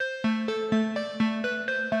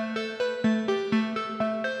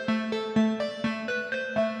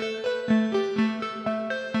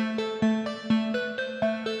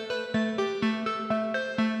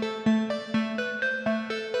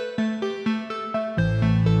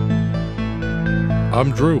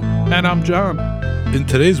I'm Drew. And I'm John. In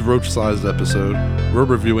today's roach-sized episode, we're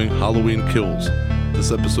reviewing Halloween Kills.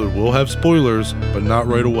 This episode will have spoilers, but not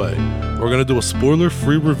right away. We're going to do a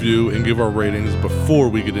spoiler-free review and give our ratings before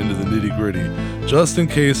we get into the nitty-gritty, just in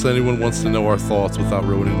case anyone wants to know our thoughts without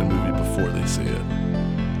ruining the movie before they see it.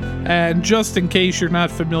 And just in case you're not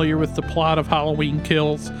familiar with the plot of Halloween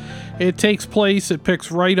Kills, it picks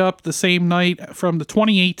right up the same night from the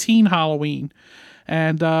 2018 Halloween.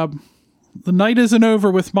 And the night isn't over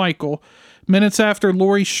with Michael. Minutes after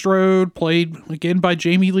Laurie Strode, played again by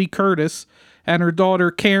Jamie Lee Curtis, and her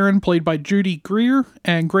daughter Karen, played by Judy Greer,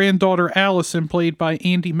 and granddaughter Allison, played by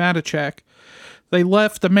Andy Matichak. They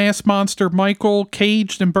left the masked monster Michael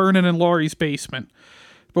caged and burning in Laurie's basement.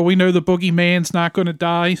 But we know the boogeyman's not going to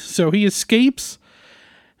die, so he escapes,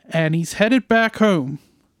 and he's headed back home.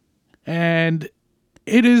 And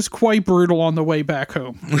it is quite brutal on the way back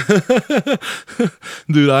home.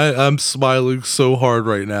 Dude, I'm smiling so hard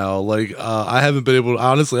right now. Like, I haven't been able to,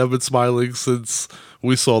 honestly, I've been smiling since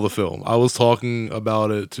we saw the film. I was talking about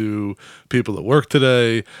it to people at work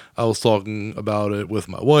today. I was talking about it with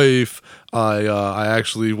my wife. I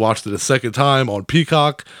actually watched it a second time on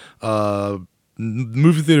Peacock.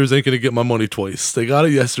 Movie theaters ain't going to get my money twice. They got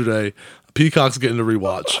it yesterday. Peacock's getting a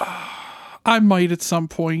rewatch. I might at some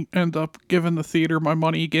point end up giving the theater my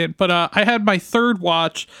money again. But I had my third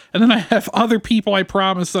watch, and then I have other people I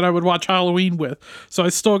promised that I would watch Halloween with. So I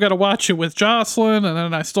still got to watch it with Jocelyn, and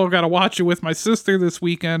then I still got to watch it with my sister this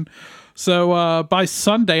weekend. So by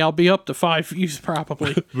Sunday, I'll be up to 5 views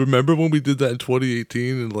probably. Remember when we did that in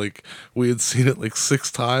 2018 and like we had seen it like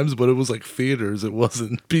 6 times, but it was like theaters. It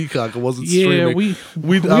wasn't Peacock. It wasn't streaming. We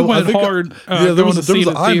went hard. There was an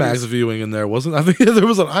IMAX viewing in there, wasn't? I think there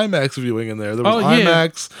was an IMAX viewing in there. There was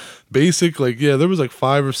IMAX, basic, there was like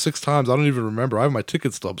 5 or 6 times. I don't even remember. I have my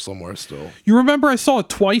ticket stub somewhere still. You remember I saw it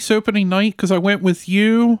twice opening night because I went with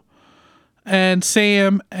you. And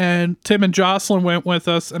Sam and Tim and Jocelyn went with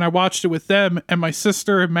us, and I watched it with them, and my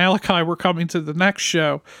sister and Malachi were coming to the next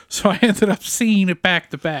show, so I ended up seeing it back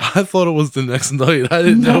to back. I thought it was the next night. I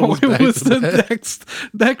didn't know it was the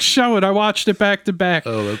next show, and I watched it back to back.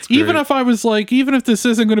 Oh, that's great. Even if I was like, even if this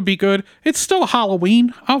isn't going to be good, it's still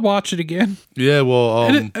Halloween. I'll watch it again. Yeah, well,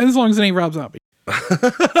 as long as it ain't Rob Zombie.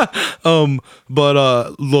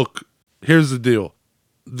 Look, here's the deal.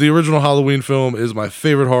 The original Halloween film is my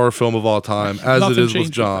favorite horror film of all time, as it is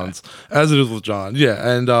with John's. As it is with John, yeah.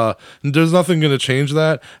 And there's nothing going to change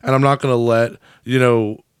that. And I'm not going to let,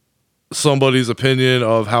 somebody's opinion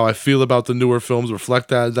of how I feel about the newer films reflect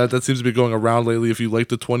that. That seems to be going around lately. If you like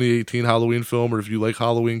the 2018 Halloween film, or if you like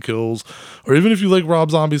Halloween Kills, or even if you like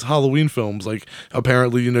Rob Zombie's Halloween films, like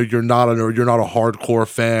apparently, you're not a hardcore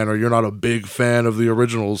fan, or you're not a big fan of the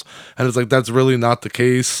originals. And it's like, that's really not the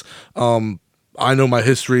case. I know my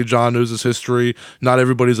history. John knows his history. Not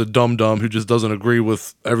everybody's a dum-dum who just doesn't agree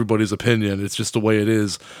with everybody's opinion. It's just the way it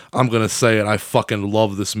is. I'm going to say it. I fucking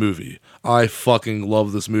love this movie. I fucking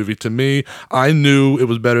love this movie. To me, I knew it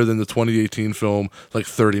was better than the 2018 film like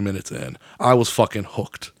 30 minutes in. I was fucking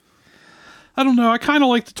hooked. I don't know. I kind of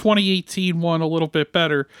like the 2018 one a little bit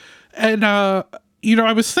better. And, I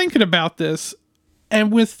was thinking about this.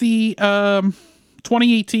 And with the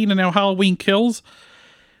 2018 and now Halloween Kills,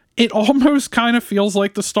 it almost kind of feels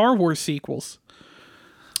like the Star Wars sequels.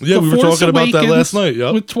 Yeah, we were talking about that last night.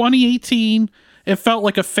 Yep. With 2018, it felt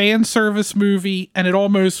like a fan service movie, and it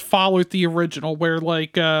almost followed the original, where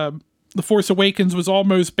The Force Awakens was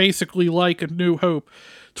almost basically like A New Hope.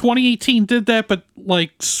 2018 did that, but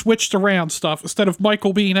switched around stuff. Instead of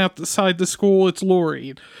Michael being outside the school, it's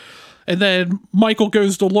Laurie. And then Michael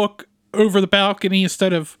goes to look over the balcony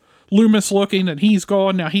instead of Loomis looking, and he's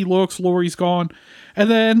gone. Now he looks, Laurie's gone. And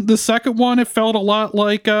then the second one, it felt a lot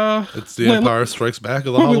like it's the Empire Strikes Back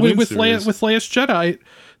of the Halloween series. With Last Jedi.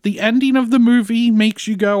 The ending of the movie makes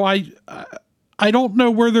you go, I don't know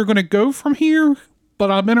where they're going to go from here, but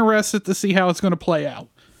I'm interested to see how it's going to play out.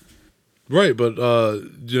 Right, but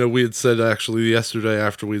we had said actually yesterday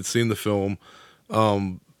after we had seen the film,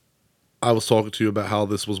 I was talking to you about how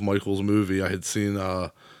this was Michael's movie. I had seen,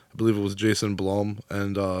 I believe it was Jason Blum,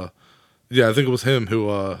 and I think it was him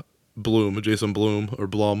who. Jason Blum or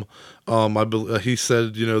Blum. He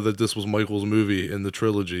said, that this was Michael's movie in the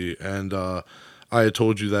trilogy, and I had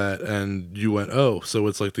told you that, and you went, "Oh, so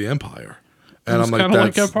it's like the Empire." And I'm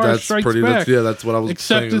like, "That's pretty." That's what I was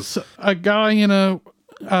saying. Except it's a guy in a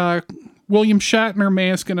William Shatner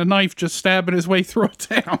mask and a knife just stabbing his way through a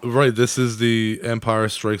town. Right. This is the Empire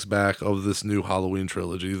Strikes Back of this new Halloween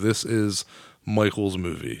trilogy. This is Michael's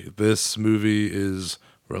movie. This movie is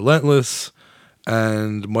relentless.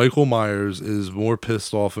 And Michael Myers is more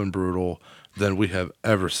pissed off and brutal than we have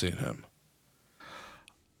ever seen him.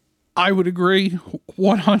 I would agree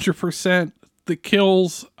 100%. The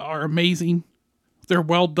kills are amazing. They're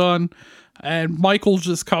well done. And Michael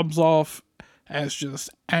just comes off as just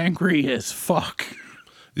angry as fuck.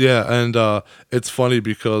 Yeah, and it's funny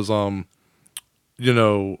because you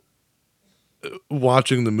know,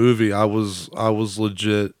 watching the movie, I was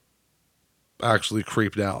legit actually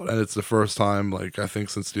creeped out, and it's the first time, like, I think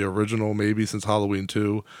since the original, maybe since Halloween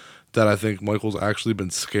 2, that I think Michael's actually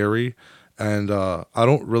been scary. And I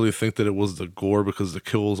don't really think that it was the gore, because the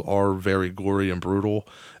kills are very gory and brutal.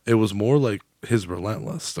 It was more like his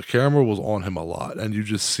relentless. The camera was on him a lot, and you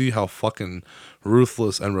just see how fucking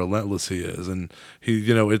ruthless and relentless he is. And he,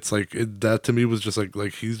 it's like that to me was just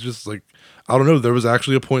like he's just like, I don't know. There was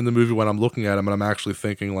actually a point in the movie when I'm looking at him and I'm actually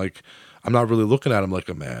thinking, like, I'm not really looking at him like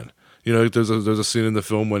a man. There's a scene in the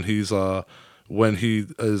film when he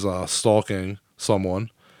is stalking someone,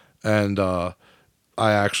 and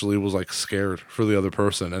I actually was like scared for the other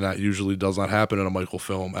person, and that usually does not happen in a Michael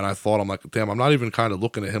film. And I thought, I'm like, damn, I'm not even kind of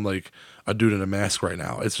looking at him like a dude in a mask right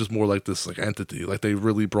now. It's just more like this like entity, like they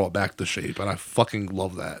really brought back the shape, and I fucking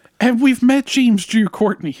love that. And we've met James Drew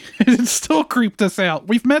Courtney, and it still creeped us out.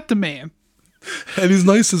 We've met the man, and he's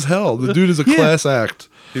nice as hell. The dude is a class act.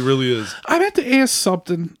 He really is. I meant to ask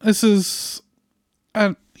something. This is,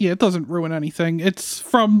 it doesn't ruin anything. It's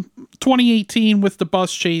from 2018 with the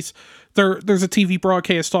bus chase. There's a TV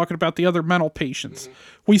broadcast talking about the other mental patients. Mm-hmm.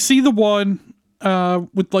 We see the one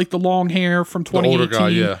with like the long hair from 2018. The older guy,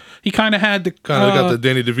 yeah. He kind of had the got the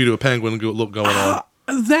Danny DeVito penguin look going on.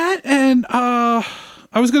 That and I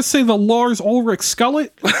was gonna say the Lars Ulrich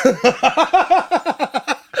skullet.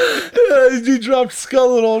 You dropped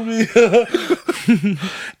skullet on me.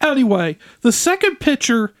 Anyway, the second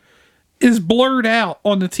picture is blurred out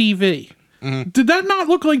on the TV. Mm-hmm. Did that not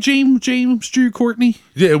look like James Drew Courtney?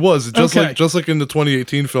 Yeah, it was. Just like in the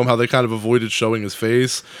 2018 film, how they kind of avoided showing his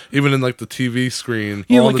face, even in like the TV screen.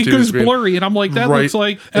 Yeah, like it goes blurry, and I'm like, that looks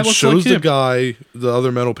like it shows the guy, the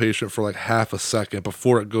other mental patient, for like half a second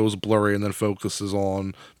before it goes blurry, and then focuses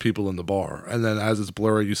on people in the bar. And then as it's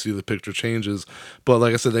blurry, you see the picture changes. But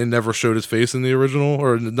like I said, they never showed his face in the original,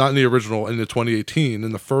 or not in the original, in the 2018,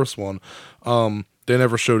 in the first one. They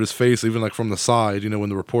never showed his face, even like from the side. When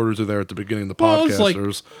the reporters are there at the beginning, the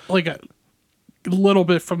podcasters, like a little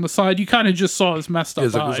bit from the side. You kind of just saw his messed up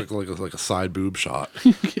eye. It was like a side boob shot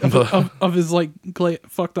of his like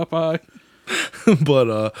fucked up eye.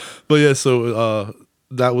 but yeah, so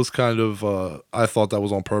that was kind of I thought that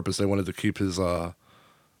was on purpose. They wanted to keep his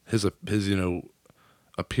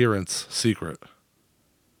appearance secret.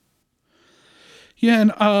 Yeah,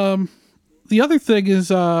 and the other thing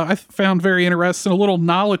is I found very interesting, a little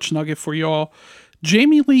knowledge nugget for y'all.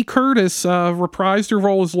 Jamie Lee Curtis reprised her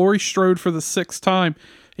role as Laurie Strode for the 6th time.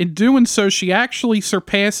 In doing so, she actually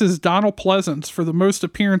surpasses Donald Pleasance for the most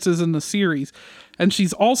appearances in the series. And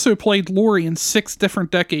she's also played Laurie in 6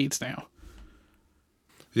 different decades now.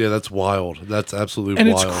 Yeah, that's wild. That's absolutely wild.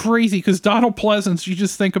 And it's crazy because Donald Pleasance, you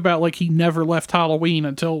just think about like he never left Halloween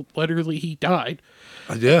until literally he died.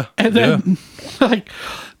 Yeah. And then like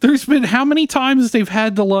there's been how many times they've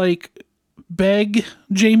had to like beg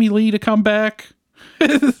Jamie Lee to come back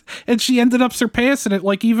and she ended up surpassing it.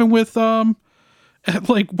 Like even with like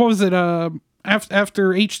what was it after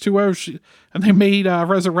H2O and they made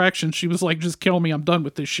Resurrection, she was like, just kill me, I'm done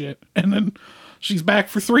with this shit. And then she's back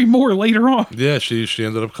for 3 more later on. Yeah, she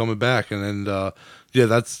ended up coming back, and then yeah,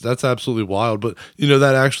 that's absolutely wild. But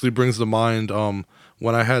that actually brings to mind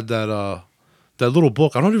when I had that little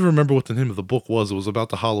book. I don't even remember what the name of the book was. It was about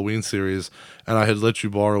the Halloween series, and I had let you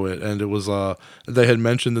borrow it. And it was they had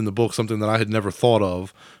mentioned in the book something that I had never thought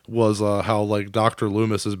of, was how like Dr.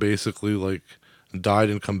 Loomis is basically like died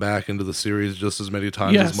and come back into the series just as many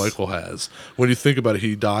times as Michael has. When you think about it,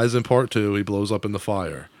 he dies in part 2, he blows up in the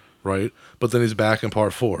fire, right? But then he's back in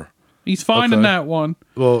part 4. He's fine in that one.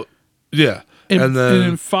 Well, yeah. And then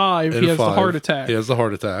in 5, he has the heart attack. He has the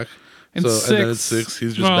heart attack. And 6, and then in 6,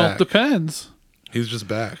 he's just back. It depends. He's just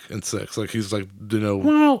back in 6. Like, he's like,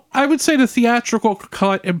 Well, I would say the theatrical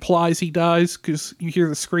cut implies he dies because you hear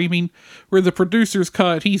the screaming. Where the producer's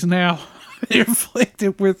cut, he's now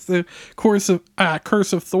inflicted with the curse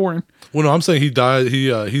of Thorn. Well, no, I'm saying he died.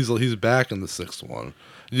 He's back in the 6th one.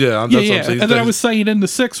 Yeah, that's what I'm saying. And then I was saying in the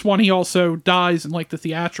 6th one, he also dies in like the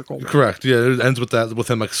theatrical one. Correct. Yeah, it ends with that, with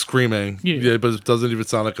him like screaming. Yeah, but it doesn't even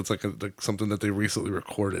sound like it's like something that they recently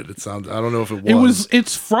recorded. It sounds. I don't know if it was.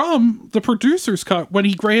 It's from the producer's cut when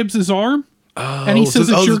he grabs his arm. And he says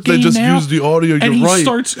it's your game they just now. Used the audio. You're and he right.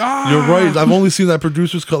 Starts, You're right. I've only seen that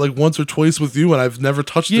producer's cut like once or twice with you, and I've never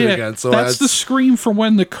touched it again. So that's the scream from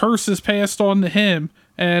when the curse is passed on to him,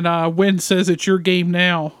 and Wynn says it's your game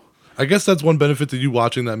now. I guess that's one benefit to you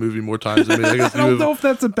watching that movie more times than me. I guess I don't know if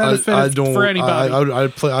that's a benefit for anybody.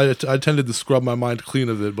 I tended to scrub my mind clean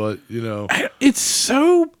of it, but It's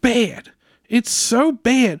so bad. It's so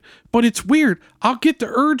bad, but it's weird. I'll get the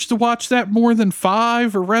urge to watch that more than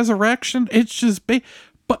 5 or Resurrection. It's just bad.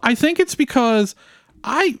 But I think it's because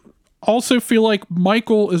I also feel like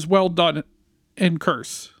Michael is well done in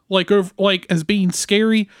Curse. Like as being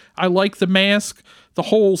scary. I like the mask. The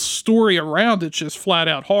whole story around it's just flat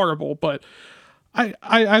out horrible. But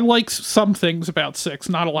I like some things about 6,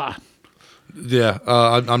 not a lot. Yeah,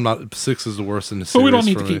 I'm not. 6 is the worst in the series. But we don't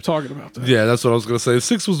need to keep talking about that. Yeah, that's what I was gonna say.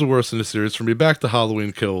 6 was the worst in the series for me. Back to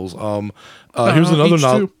Halloween Kills. Here's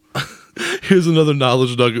another Here's another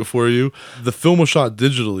knowledge nugget for you. The film was shot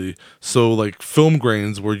digitally, so like film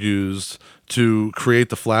grains were used to create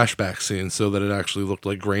the flashback scene so that it actually looked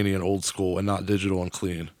like grainy and old school and not digital and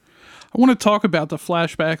clean. I want to talk about the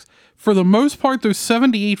flashbacks. For the most part, those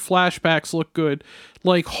 78 flashbacks look good.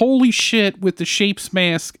 Like, holy shit, with the Shapes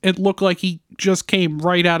mask, it looked like he just came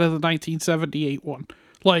right out of the 1978 one.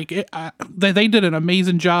 Like, they did an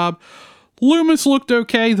amazing job. Loomis looked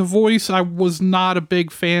okay. The voice, I was not a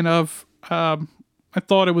big fan of. I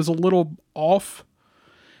thought it was a little off.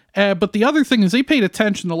 But the other thing is they paid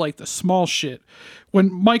attention to, like, the small shit.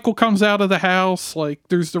 When Michael comes out of the house, like,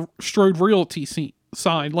 there's the Strode Realty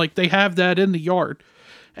sign. Like, they have that in the yard.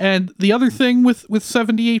 And the other thing with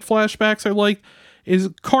 78 flashbacks I like is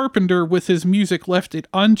Carpenter with his music left it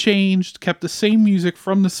unchanged, kept the same music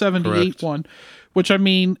from the 78 Correct. one, which, I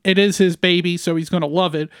mean, it is his baby, so he's going to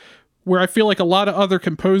love it. Where I feel like a lot of other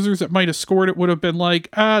composers that might have scored it would have been like,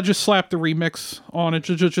 just slap the remix on it.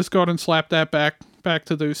 Just go ahead and slap that back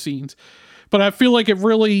to those scenes. But I feel like it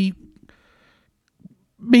really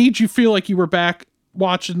made you feel like you were back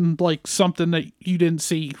watching like something that you didn't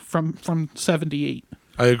see from 78.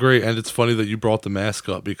 I agree, and it's funny that you brought the mask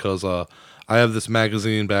up because I have this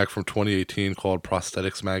magazine back from 2018 called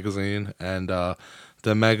Prosthetics Magazine, and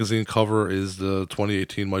the magazine cover is the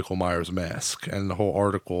 2018 Michael Myers mask, and the whole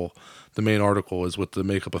article, the main article, is with the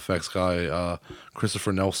makeup effects guy,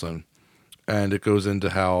 Christopher Nelson, and it goes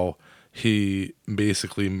into how he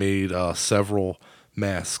basically made several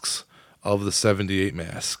masks of the 78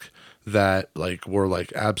 mask that like were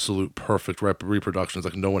like absolute perfect reproductions.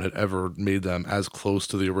 Like no one had ever made them as close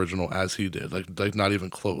to the original as he did. Like not even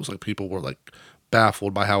close. Like people were like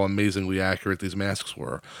baffled by how amazingly accurate these masks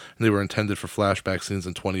were. And they were intended for flashback scenes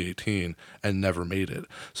in 2018 and never made it.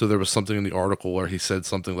 So there was something in the article where he said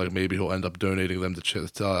something like maybe he'll end up donating them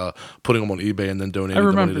to putting them on eBay and then donating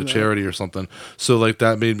the money to charity or something. So like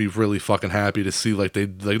that made me really fucking happy to see like they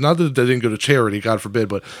like not that they didn't go to charity, God forbid,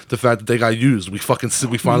 but the fact that they got used. We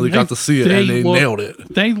finally got to see it and they nailed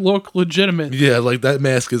it. They look legitimate. Yeah, like that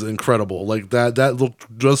mask is incredible. Like that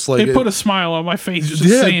looked just like it put a smile on my face just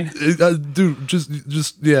seeing it. Dude, just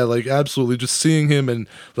yeah, like absolutely, just seeing him and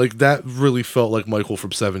like that really felt like Michael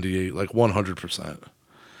from 78, like 100%.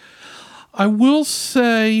 I will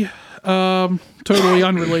say, totally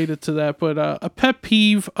unrelated to that, but a pet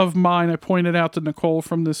peeve of mine I pointed out to Nicole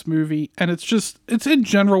from this movie, and it's in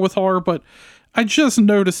general with horror, but I just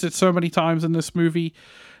noticed it so many times in this movie,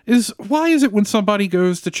 is why is it when somebody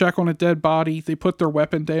goes to check on a dead body, they put their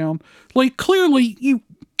weapon down? Like, clearly, you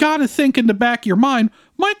gotta think in the back of your mind,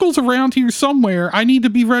 Michael's around here somewhere. I need to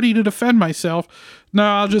be ready to defend myself. No,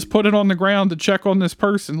 I'll just put it on the ground to check on this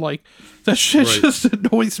person. Like, that shit just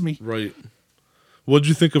annoys me. Right. What'd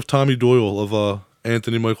you think of Tommy Doyle, of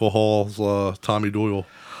Anthony Michael Hall's Tommy Doyle?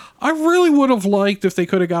 I really would have liked if they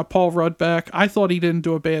could have got Paul Rudd back. I thought he didn't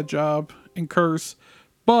do a bad job in Curse,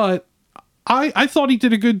 but I thought he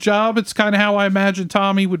did a good job. It's kind of how I imagined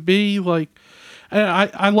Tommy would be. Like,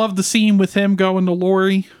 I love the scene with him going to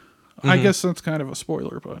Lori. Mm-hmm. I guess that's kind of a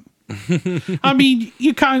spoiler, but I mean,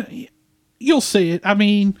 you'll see it. I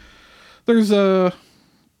mean, it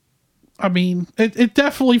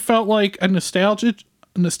definitely felt like a nostalgia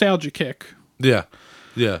kick. Yeah.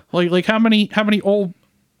 Yeah. Like how many old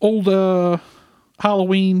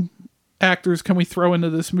Halloween actors can we throw into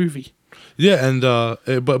this movie? Yeah, and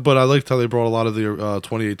but I liked how they brought a lot of the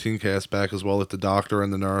 2018 cast back as well, like the doctor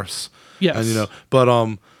and the nurse. Yes. And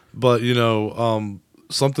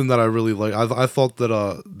something that I really like, I thought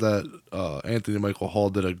that Anthony Michael Hall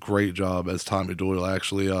did a great job as Tommy Doyle.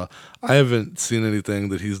 Actually, I haven't seen anything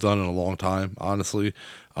that he's done in a long time, honestly.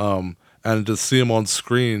 And to see him on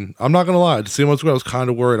screen, I'm not gonna lie, to see him on screen, I was kind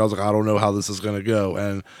of worried. I was like, I don't know how this is gonna go,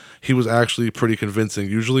 and he was actually pretty convincing.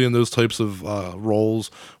 Usually in those types of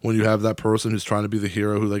roles, when you have that person who's trying to be the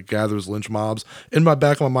hero who like gathers lynch mobs, in my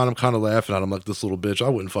back of my mind, I'm kind of laughing at him like, this little bitch, I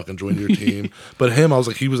wouldn't fucking join your team. But him, I was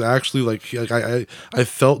like, he was actually like, I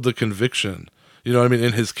felt the conviction you know what I mean,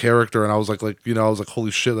 in his character. And I was like, I was like,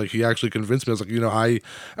 holy shit, like he actually convinced me. I was like,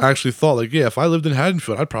 I actually thought like, yeah, if I lived in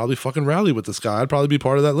Haddonfield, I'd probably fucking rally with this guy. I'd probably be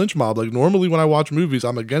part of that lynch mob. Like normally when I watch movies,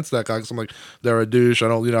 I'm against that guy because I'm like, they're a douche. I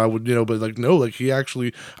don't, I would, but like, no, like he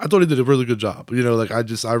actually, I thought he did a really good job. Like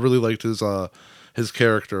I really liked his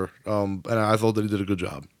character. And I thought that he did a good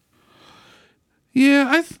job.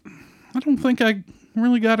 Yeah, I don't think I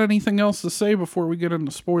really got anything else to say before we get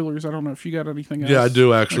into spoilers. I don't know if you got anything else. Yeah, I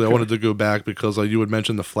do actually. Okay. I wanted to go back because you had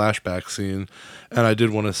mentioned the flashback scene, and I did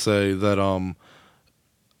want to say that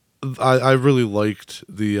I really liked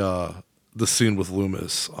the scene with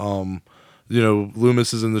Loomis.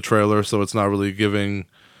 Loomis is in the trailer, so it's not really giving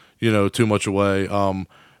too much away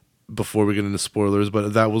before we get into spoilers.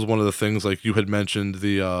 But that was one of the things, like you had mentioned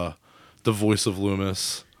the voice of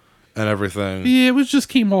Loomis and everything. Yeah, it was just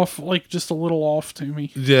came off like just a little off to me.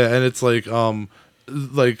 Yeah, and it's like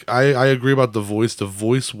I agree about the voice. The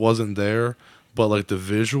voice wasn't there, but like the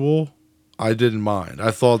visual, I didn't mind.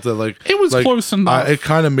 I thought that like it was close enough. It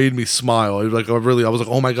kind of made me smile. I was like,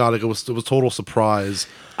 oh my god, like it was total surprise.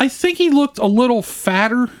 I think he looked a little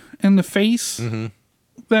fatter in the face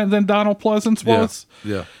than Donald Pleasance was.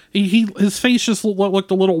 Yeah. His face just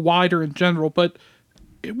looked a little wider in general, but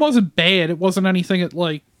it wasn't bad. It wasn't anything that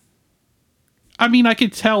like. I mean, I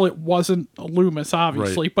could tell it wasn't Loomis,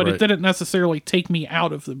 obviously, but it didn't necessarily take me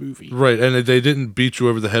out of the movie. Right, and they didn't beat you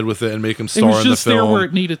over the head with it and make him star in the film. It was just there where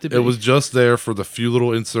it needed to be. It was just there for the few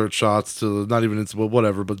little insert shots not even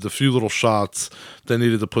whatever, but the few little shots that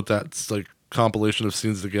needed to put that like compilation of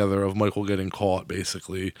scenes together of Michael getting caught,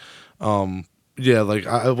 basically. Yeah, like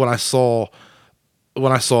when I saw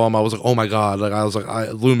him, I was like, oh my god, like I was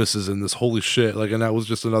like, Loomis is in this, holy shit, like, and that was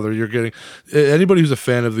just another, you're getting, anybody who's a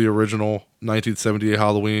fan of the original 1978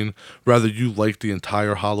 Halloween, whether you like the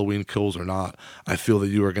entire Halloween Kills or not, I feel that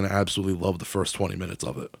you are going to absolutely love the first 20 minutes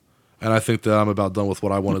of it. And I think that I'm about done with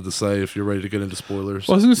what I wanted to say, if you're ready to get into spoilers.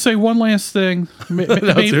 Well, I was going to say one last thing. Now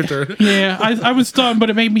it's your turn. Yeah, I was done, but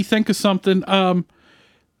it made me think of something.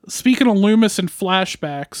 Speaking of Loomis and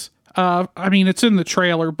flashbacks, I mean, it's in the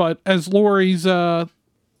trailer, but as Laurie's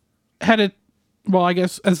headed, well, I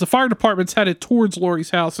guess as the fire department's headed towards Laurie's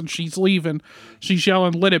house and she's leaving, she's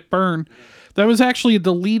yelling, "Let it burn." That was actually a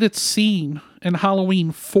deleted scene in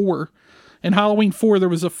Halloween 4. In Halloween 4, there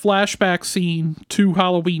was a flashback scene to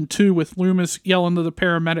Halloween 2 with Loomis yelling to the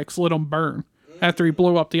paramedics, "Let them burn," after he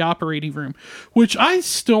blew up the operating room, which I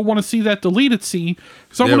still want to see that deleted scene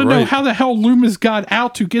because I want to know how the hell Loomis got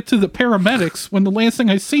out to get to the paramedics when the last thing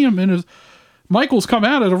I see him in is Michael's come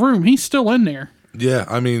out of the room. He's still in there. Yeah,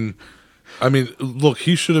 I mean, look,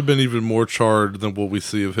 he should have been even more charred than what we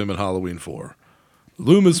see of him in Halloween 4.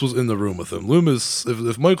 Loomis was in the room with him. Loomis,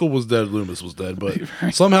 if Michael was dead, Loomis was dead, but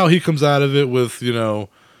somehow he comes out of it with,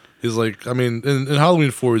 he's like, I mean, in Halloween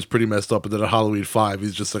 4, he's pretty messed up, and then in Halloween 5,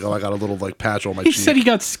 he's just like, oh, I got a little like patch on my cheek. He said he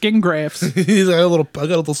got skin grafts. He's like, I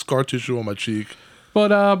got a little scar tissue on my cheek.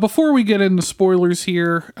 But before we get into spoilers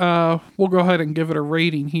here, we'll go ahead and give it a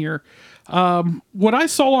rating here. What I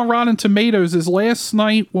saw on Rotten Tomatoes is last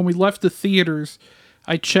night when we left the theaters,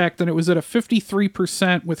 I checked, and it was at a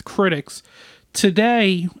 53% with critics.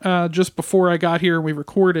 Today, just before I got here and we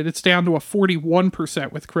recorded, it's down to a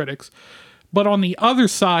 41% with critics. But on the other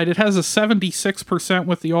side, it has a 76%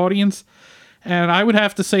 with the audience. And I would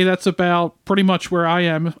have to say that's about pretty much where I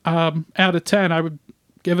am. Out of 10, I would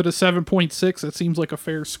give it a 7.6. That seems like a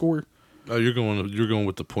fair score. Oh, you're going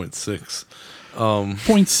with the 0.6.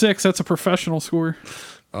 0.6, that's a professional score.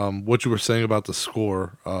 What you were saying about the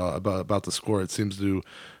score, about the score, it seems to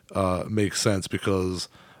make sense because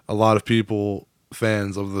a lot of people,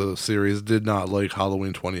 fans of the series, did not like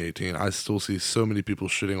Halloween 2018. I still see so many people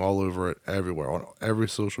shitting all over it everywhere, on every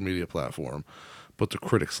social media platform, but the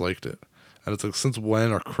critics liked it. And it's like, since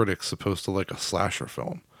when are critics supposed to like a slasher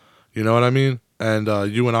film? You know what I mean? And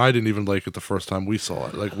you and I didn't even like it the first time we saw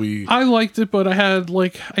it. I liked it, but I had,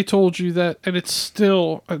 I told you that, and it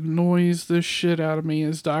still annoys the shit out of me,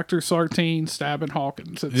 is Dr. Sartain stabbing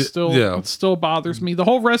Hawkins. It still bothers me. The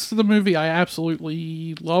whole rest of the movie I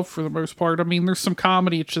absolutely love for the most part. I mean, there's some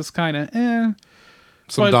comedy, it's just kind of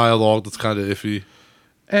Some dialogue that's kind of iffy.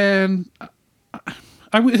 And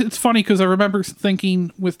it's funny because I remember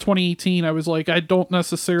thinking with 2018, I was like, I don't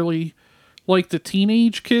necessarily like the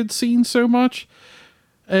teenage kid scene so much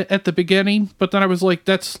at the beginning, but then I was like,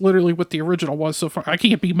 that's literally what the original was, so far I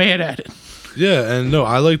can't be mad at it. Yeah, and no,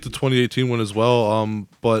 I liked the 2018 one as well,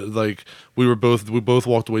 but like we both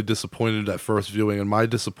walked away disappointed at first viewing, and my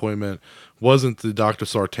disappointment wasn't the Dr.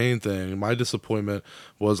 Sartain thing. My disappointment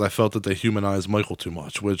was I felt that they humanized Michael too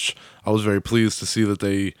much, which I was very pleased to see that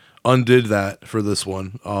they undid that for this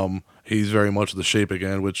one. he's very much the Shape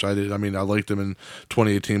again, which I did. I mean, I liked him in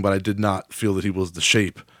 2018, but I did not feel that he was the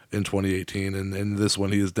Shape in 2018. And in this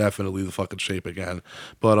one, he is definitely the fucking Shape again.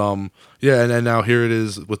 But yeah, and now here it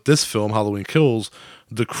is with this film, Halloween Kills.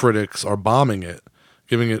 The critics are bombing it,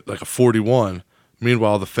 giving it like a 41.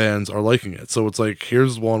 Meanwhile, the fans are liking it. So it's like,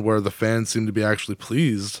 here's one where the fans seem to be actually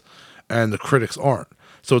pleased and the critics aren't.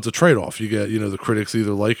 So it's a trade-off. You get, the critics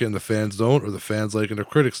either like it and the fans don't, or the fans like it and the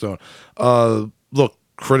critics don't. Look,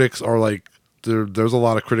 critics are like, there's a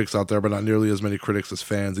lot of critics out there, but not nearly as many critics as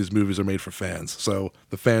fans. These movies are made for fans. So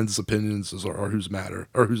the fans' opinions are whose matter,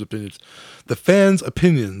 or whose opinions. The fans'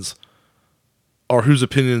 opinions are whose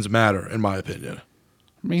opinions matter, in my opinion.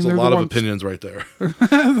 I mean, there's a lot of opinions right there.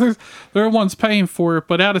 They're the ones paying for it,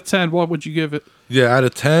 but out of 10, what would you give it? Yeah, out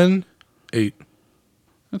of 10, 8.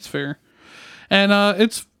 That's fair. And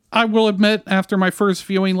I will admit, after my first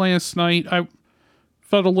viewing last night, I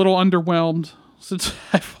felt a little underwhelmed since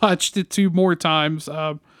I watched it 2 more times.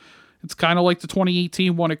 It's kind of like the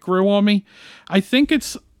 2018 one. It grew on me. I think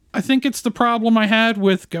it's the problem I had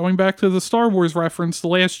with going back to the Star Wars reference, The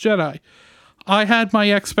Last Jedi. I had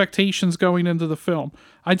my expectations going into the film.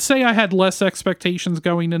 I'd say I had less expectations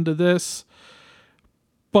going into this,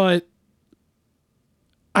 but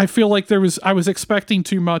I feel like I was expecting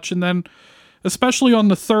too much, and then especially on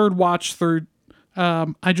the third watch through,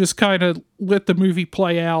 I just kind of let the movie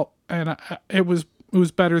play out, and it was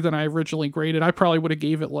better than I originally graded. I probably would have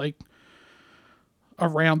gave it like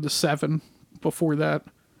around the 7 before that.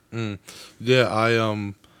 Yeah,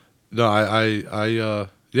 I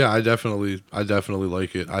definitely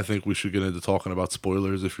like it. I think we should get into talking about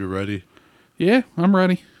spoilers if you're ready. Yeah, I'm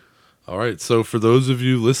ready. All right. So for those of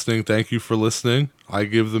you listening, thank you for listening. I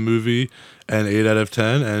give the movie an 8 out of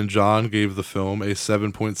 10, and John gave the film a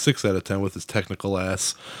 7.6 out of 10 with his technical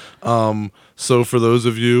ass. So for those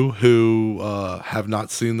of you who have not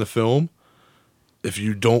seen the film, if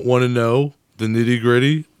you don't want to know the nitty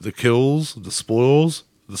gritty, the kills, the spoils,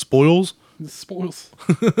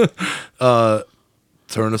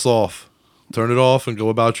 turn us off. Turn it off and go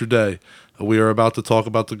about your day. We are about to talk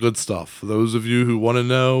about the good stuff. For those of you who want to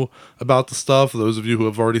know about the stuff, those of you who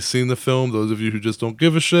have already seen the film, those of you who just don't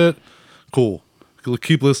give a shit, cool.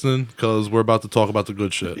 Keep listening because we're about to talk about the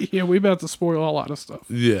good shit. Yeah, we're about to spoil a lot of stuff.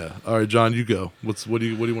 Yeah. All right, John, you go. What do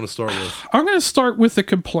you want to start with? I'm going to start with a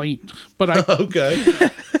complaint, but okay.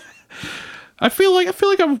 I feel like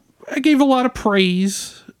I gave a lot of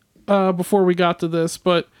praise before we got to this,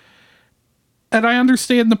 and I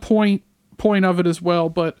understand the point of it as well,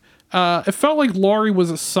 but it felt like Laurie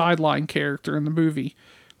was a sideline character in the movie,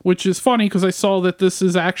 which is funny because I saw that this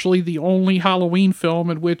is actually the only Halloween film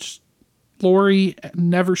in which Laurie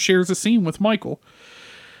never shares a scene with Michael.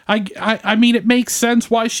 I mean, it makes sense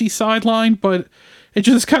why she's sidelined, but it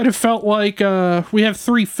just kind of felt like we have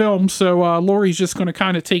 3 films, so Laurie's just going to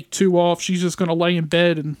kind of take 2 off. She's just going to lay in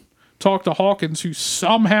bed and talk to Hawkins, who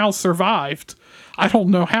somehow survived. I don't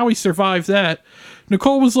know how he survived that.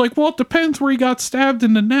 Nicole was like, well, it depends where he got stabbed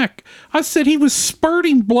in the neck. I said he was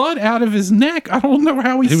spurting blood out of his neck. I don't know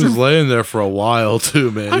how he was laying there for a while, too,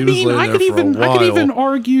 man. I could even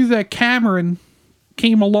argue that Cameron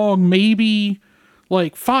came along maybe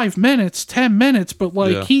like 5 minutes, 10 minutes, but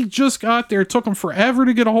he just got there. It took him forever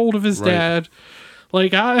to get a hold of his dad.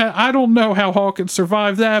 Like, I don't know how Hawkins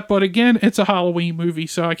survived that, but again, it's a Halloween movie,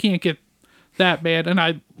 so I can't get that mad. And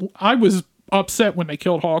I was upset when they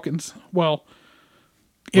killed Hawkins. Well,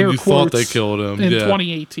 when you thought they killed him in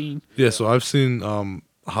 2018. Yeah, so I've seen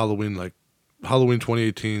Halloween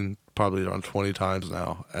 2018 probably around 20 times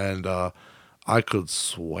now, and I could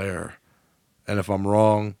swear. And if I'm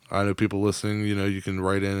wrong, I know people listening, you can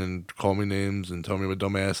write in and call me names and tell me I'm a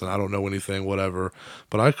dumbass and I don't know anything, whatever.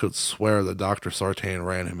 But I could swear that Dr. Sartain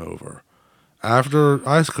ran him over. After,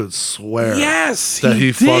 I could swear that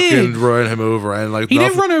he fucking ran him over, and he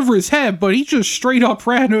didn't run over his head, but he just straight up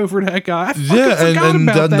ran over that guy. I and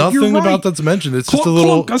about that. Nothing about that's mentioned. It's just a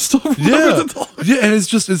little I still remember and it's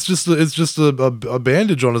just a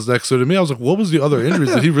bandage on his neck. So to me, I was like, what was the other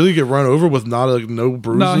injuries? Did he really get run over with no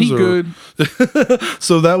bruises? No, he good.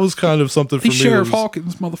 So that was kind of something for me. Sheriff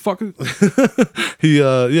Hawkins, motherfucker.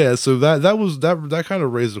 So that kind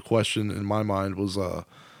of raised a question in my mind. Was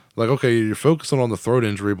okay, you're focusing on the throat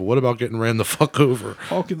injury, but what about getting ran the fuck over?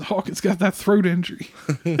 Hawkins got that throat injury.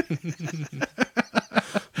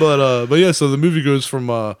 But yeah, so the movie goes from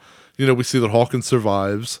we see that Hawkins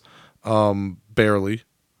survives, barely,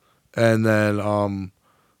 and then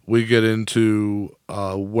we get into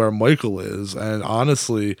where Michael is, and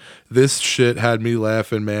honestly, this shit had me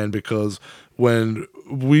laughing, man, because when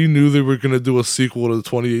we knew they were going to do a sequel to the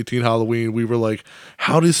 2018 Halloween, we were like,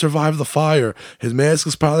 how did he survive the fire? His mask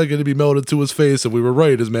is probably going to be melted to his face. And we were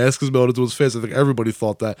right. His mask is melted to his face. I think everybody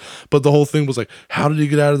thought that. But the whole thing was like, how did he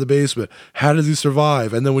get out of the basement? How does he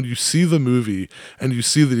survive? And then when you see the movie and you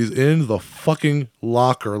see that he's in the fucking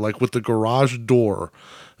locker, like with the garage door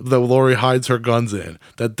that Laurie hides her guns in,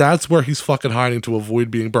 that's where he's fucking hiding to avoid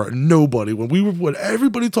being burnt. Nobody, when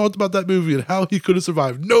everybody talked about that movie and how he could have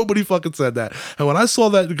survived, nobody fucking said that. And when I saw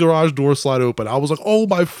that garage door slide open, I was like, oh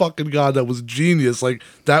my fucking God, that was genius. Like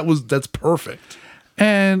that's perfect.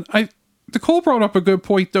 And Nicole brought up a good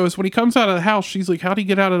point though, is when he comes out of the house, she's like, how'd he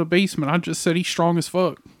get out of the basement? I just said he's strong as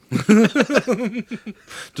fuck.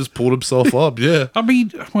 Just pulled himself up, yeah. I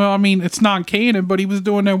mean, it's not canon, but he was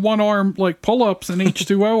doing that one arm like pull ups and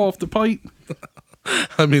H2O off the pipe.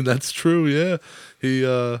 I mean, that's true, yeah. He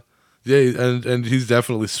and he's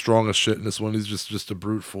definitely strong as shit in this one. He's just a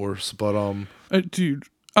brute force. But dude,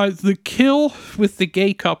 the kill with the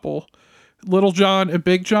gay couple, Little John and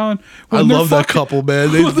Big John. I love that couple,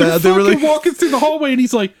 man. They were like walking through the hallway and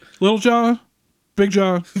he's like, Little John, Big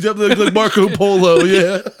John. Yep, like Marco Polo,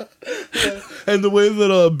 yeah. And the way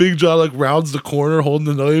that Big John like rounds the corner holding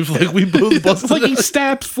the knife, like we both busted. It's like he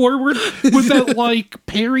stabs forward with that like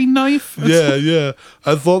paring knife. Yeah.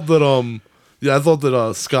 I thought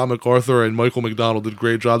that Scott MacArthur and Michael McDonald did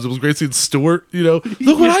great jobs. It was great seeing Stuart, look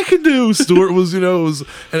what I can do. Stuart was,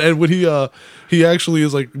 and when he actually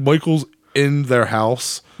is like, Michael's in their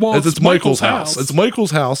house. Well, it's Michael's house. It's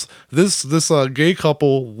Michael's house. This gay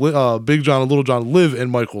couple, Big John and Little John, live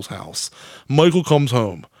in Michael's house. Michael comes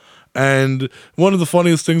home. And one of the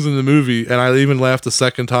funniest things in the movie, and I even laughed a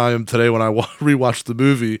second time today when I rewatched the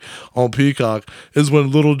movie on Peacock, is when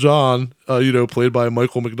Little John, played by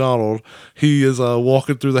Michael McDonald, he is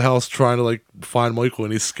walking through the house trying to like find Michael,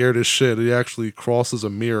 and he's scared as shit. He actually crosses a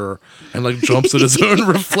mirror and like jumps at his own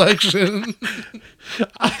reflection.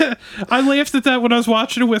 I laughed at that when I was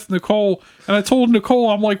watching it with Nicole, and I told Nicole,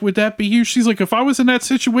 I'm like, would that be you? She's like, if I was in that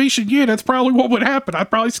situation, yeah, that's probably what would happen. I'd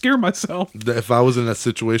probably scare myself. If I was in that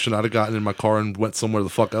situation, I'd have gotten in my car and went somewhere the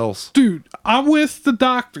fuck else. Dude, I'm with the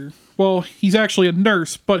doctor. Well, he's actually a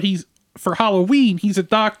nurse, but for Halloween, he's a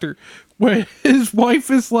doctor. Where his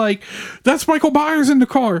wife is like, that's Michael Myers in the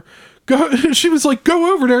car. She was like,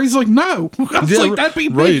 go over there. He's like, no. I was like, that'd be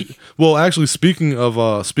right. me. Well, actually, speaking of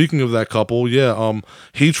that couple,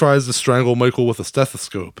 he tries to strangle Michael with a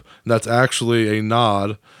stethoscope. And that's actually a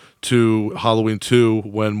nod to Halloween 2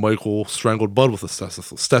 when Michael strangled Bud with a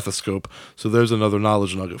stethoscope. So there's another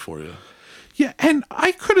knowledge nugget for you. Yeah, and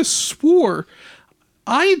I could have swore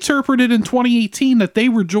I interpreted in 2018 that they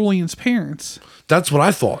were Julian's parents. That's what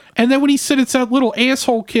I thought. And then when he said it's that little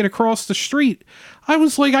asshole kid across the street, I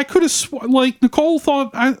was like, I could have like Nicole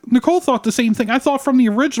thought the same thing. I thought from the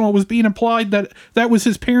original it was being implied that was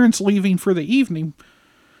his parents leaving for the evening.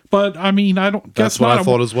 But I mean, I don't guess that's what not. I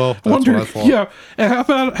thought as well. That's what I thought. Yeah. And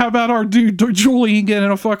how about our dude Julian getting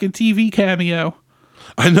a fucking TV cameo?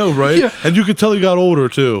 I know, right? Yeah. And you could tell he got older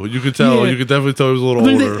too. You could tell. Yeah. You could definitely tell he was a little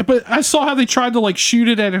older. But I saw how they tried to like shoot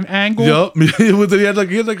it at an angle. Yep. he had like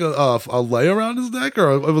a lei around his neck,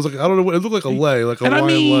 or it was like, I don't know. It looked like a lei, like a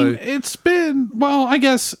Hawaiian lei. It's been, well, I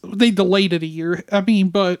guess they delayed it a year. I mean,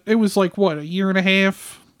 but it was like what, a year and a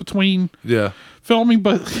half between filming.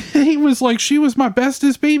 But he was like, she was my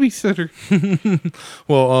bestest babysitter.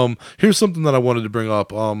 Well, here's something that I wanted to bring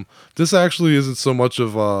up. This actually isn't so much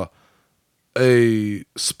of a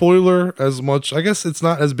spoiler as much. I guess it's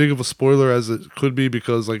not as big of a spoiler as it could be,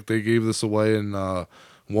 because like they gave this away in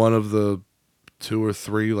one of the 2 or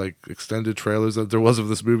 3 like extended trailers that there was of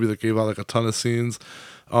this movie that gave out like a ton of scenes.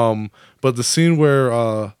 But the scene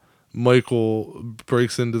where Michael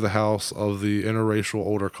breaks into the house of the interracial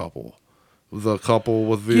older couple. The couple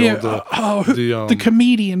with the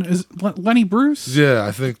comedian is Lenny Bruce. Yeah,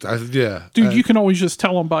 I think. Dude, you can always just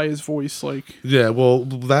tell him by his voice, like. Yeah, well,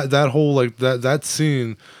 that whole like that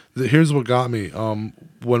scene. Here's what got me.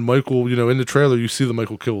 When Michael, in the trailer, you see that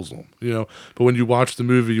Michael kills them. But when you watch the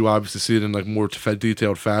movie, you obviously see it in like more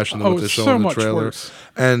detailed fashion than what they show in the trailer. Worse.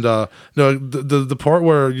 And no, the part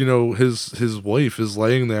where his wife is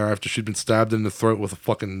laying there after she'd been stabbed in the throat with a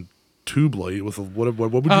fucking tube light, with a what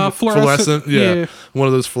would you fluorescent? Yeah, one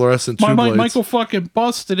of those fluorescent tube lights. Michael fucking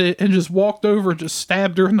busted it and just walked over and just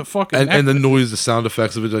stabbed her in the fucking and the noise, the sound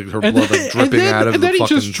effects of it, like her blood like dripping out of the fucking. And then he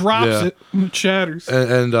just drops it and it shatters.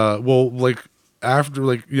 And well, like after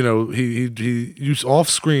like he off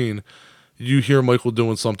screen, you hear Michael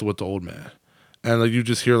doing something with the old man. And like you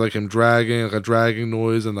just hear like him dragging, like a dragging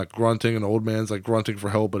noise, and like grunting, and the old man's like grunting for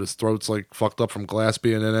help, but his throat's like fucked up from glass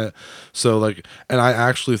being in it. So like, and I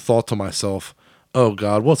actually thought to myself, oh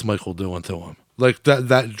God, what's Michael doing to him? Like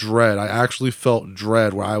that dread. I actually felt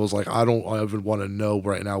dread where I was like, I don't even want to know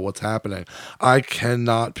right now what's happening. I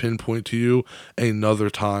cannot pinpoint to you another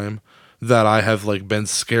time that I have like been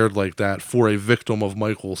scared like that for a victim of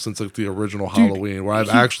Michael since like the original Halloween, where I've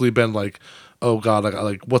actually been like, oh god,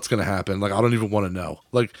 like what's gonna happen? Like I don't even want to know.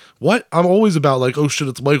 Like what? I'm always about like, oh shit,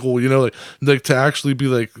 it's Michael. You know, like to actually be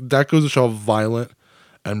like that goes to show how violent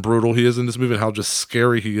and brutal he is in this movie, and how just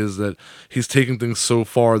scary he is, that he's taking things so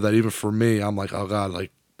far that even for me, I'm like, oh god,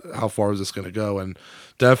 like how far is this gonna go? And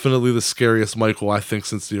definitely the scariest Michael I think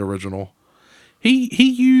since the original. He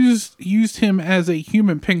used him as a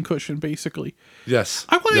human pincushion, basically. Yes.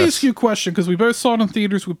 I want to ask you a question, because we both saw it in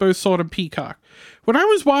theaters, we both saw it in Peacock. When I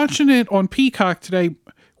was watching it on Peacock today,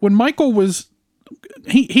 when Michael was,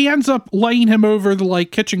 he ends up laying him over the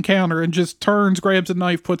like kitchen counter and just turns, grabs a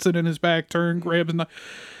knife, puts it in his bag, grabs a knife.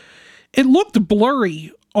 It looked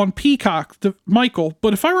blurry on Peacock, Michael,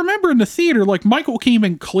 but if I remember in the theater, like Michael came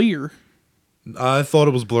in clear. I thought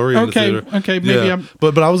it was blurry in the theater. Okay, maybe yeah. I'm...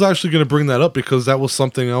 But I was actually going to bring that up because that was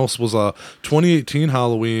something else. Was 2018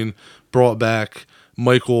 Halloween brought back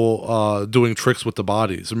Michael doing tricks with the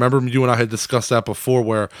bodies. Remember you and I had discussed that before,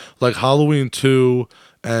 where like Halloween 2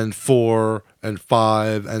 and 4 and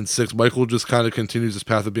 5 and 6, Michael just kind of continues his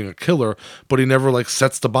path of being a killer, but he never like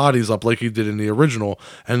sets the bodies up like he did in the original.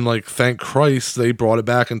 And like, thank Christ they brought it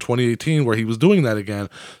back in 2018 where he was doing that again.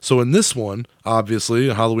 So in this one, obviously,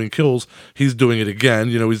 in Halloween Kills, he's doing it again.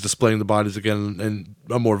 You know, he's displaying the bodies again in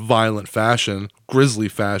a more violent fashion, grisly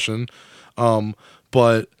fashion.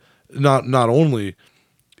 But not only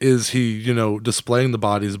is he, you know, displaying the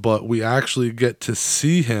bodies, but we actually get to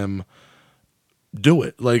see him do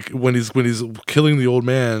it. Like when he's killing the old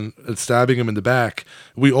man and stabbing him in the back,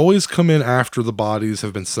 we always come in after the bodies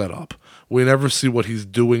have been set up. We never see what he's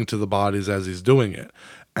doing to the bodies as he's doing it.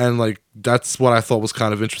 And like that's what I thought was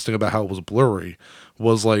kind of interesting about how it was blurry,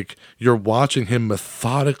 was like you're watching him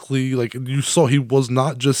methodically. Like you saw, he was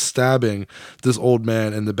not just stabbing this old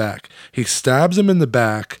man in the back. He stabs him in the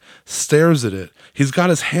back, stares at it. He's got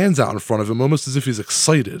his hands out in front of him almost as if he's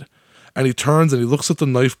excited. And he turns and he looks at the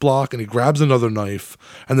knife block and he grabs another knife,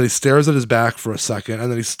 and then he stares at his back for a second,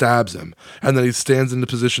 and then he stabs him. And then he stands in the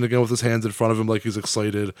position again with his hands in front of him like he's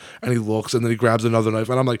excited, and he looks, and then he grabs another knife.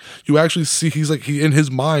 And I'm like, you actually see he's like, he in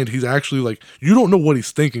his mind, he's actually like, you don't know what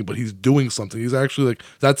he's thinking, but he's doing something. He's actually like,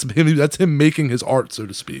 that's him making his art, so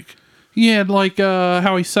to speak. Yeah, like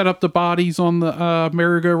how he set up the bodies on the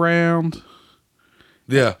merry-go-round.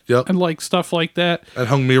 Yeah, yep. And like stuff like that. And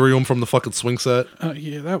hung Miriam from the fucking swing set.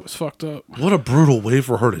 Yeah, that was fucked up. What a brutal way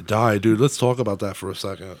for her to die, dude. Let's talk about that for a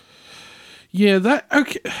second. Yeah, that...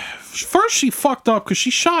 Okay. First she fucked up because she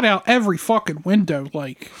shot out every fucking window,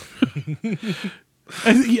 like...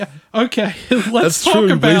 Yeah, okay. Let's talk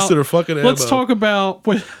true. about... Wasted her fucking ammo. Let's talk about...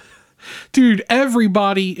 Dude,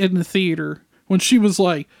 everybody in the theater, when she was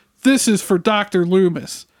like, this is for Dr.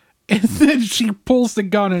 Loomis... And then she pulls the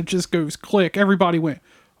gun and it just goes click. Everybody went,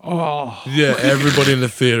 oh. Yeah, everybody in the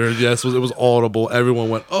theater. Yes, it was audible. Everyone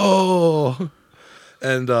went, oh.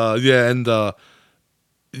 And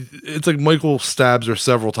it's like Michael stabs her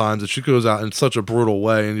several times and she goes out in such a brutal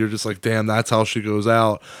way. And you're just like, damn, that's how she goes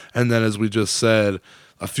out. And then as we just said,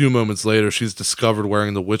 a few moments later, she's discovered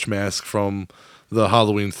wearing the witch mask from the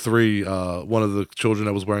Halloween 3, one of the children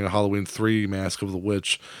that was wearing a Halloween 3 mask of the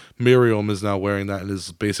witch. Miriam is now wearing that and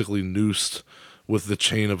is basically noosed with the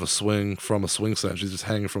chain of a swing from a swing set. She's just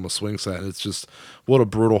hanging from a swing set. And it's just, what a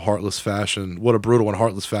brutal and heartless fashion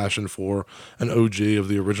for an OG of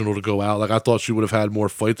the original to go out. Like, I thought she would have had more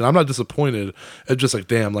fight. And I'm not disappointed. It's just like,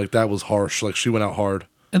 damn, like, that was harsh. Like, she went out hard.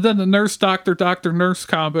 And then the nurse-doctor-nurse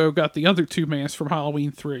combo got the other two masks from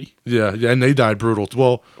Halloween 3. Yeah, and they died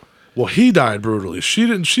brutal. Well, he died brutally. She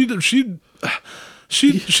died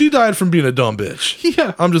from being a dumb bitch.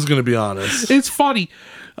 Yeah. I'm just going to be honest. It's funny.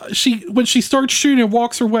 When she starts shooting and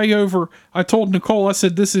walks her way over, I told Nicole, I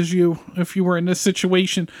said, this is you if you were in this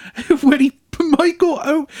situation. When he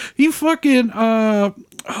fucking,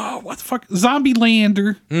 what the fuck, zombie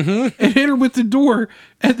lander and hit her with the door,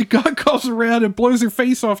 and the guy comes around and blows her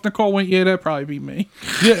face off. Nicole went, yeah, that'd probably be me.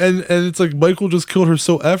 Yeah, and it's like Michael just killed her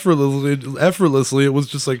so effortlessly. It was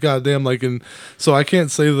just like, goddamn, like, and so I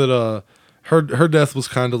can't say that her death was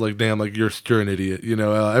kind of like, damn, like you're an idiot, you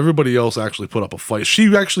know. Everybody else actually put up a fight.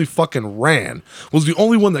 She actually fucking ran, was the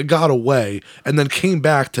only one that got away, and then came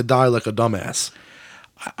back to die like a dumbass.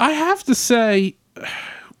 I have to say,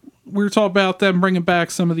 we were talking about them bringing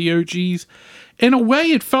back some of the OGs. In a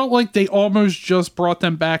way, it felt like they almost just brought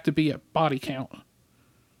them back to be a body count.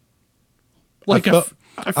 Like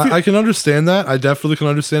I can understand that. I definitely can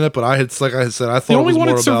understand it. But like I said, I thought the only it was one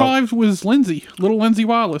more that survived was Lindsay, little Lindsay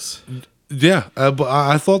Wallace. Yeah, but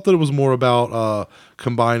I thought that it was more about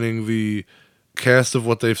combining the cast of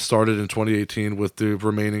what they've started in 2018 with the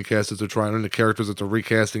remaining cast that they're trying, and the characters that they're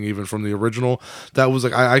recasting even from the original. That was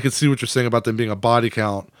like, I could see what you're saying about them being a body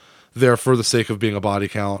count there for the sake of being a body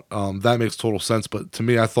count. That makes total sense. But to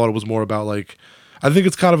me, I thought it was more about like, I think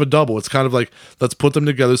it's kind of a double. It's kind of like, let's put them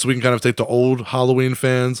together so we can kind of take the old Halloween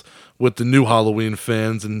fans with the new Halloween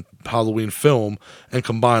fans and Halloween film and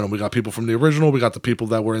combine them. We got people from the original. We got the people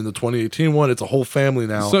that were in the 2018 one. It's a whole family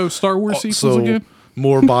now. So Star Wars sequels again?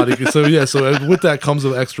 More body. So yeah. So with that comes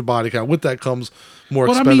an extra body count. With that comes more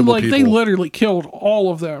But I expendable mean, like, people. they literally killed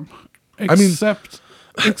all of them. Except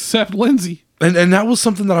Lindsay. And that was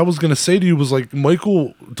something that I was gonna say to you, was like,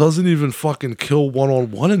 Michael doesn't even fucking kill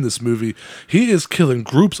one-on-one in this movie. He is killing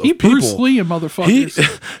groups of people. Bruce Lee and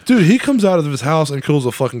motherfuckers. Dude, he comes out of his house and kills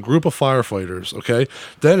a fucking group of firefighters. Okay,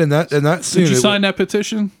 then in that scene, Did you sign that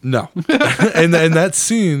petition? No, and that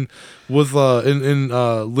scene with in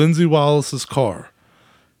Lindsay Wallace's car,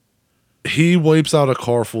 he wipes out a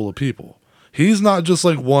car full of people. He's not just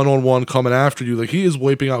like one-on-one coming after you. Like, he is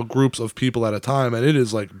wiping out groups of people at a time, and it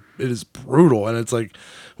is brutal. And it's like,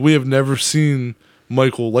 we have never seen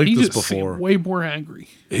Michael like this before. Way more angry.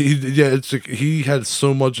 It's like he had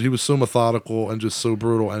so much. He was so methodical and just so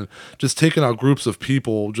brutal, and just taking out groups of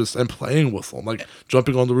people, and playing with them, like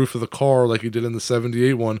jumping on the roof of the car, like he did in the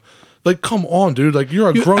 '78 one. Like, come on, dude! Like, you're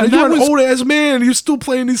an old ass man. You're still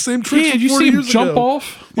playing these same tricks. Yeah, did you see him jump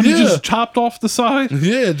off when he just chopped off the side?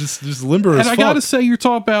 Yeah, just limber as fuck. And I gotta say, you're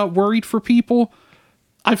talking about worried for people.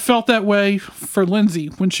 I felt that way for Lindsay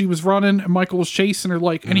when she was running and Michael was chasing her,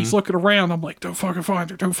 like, and he's looking around. I'm like, don't fucking find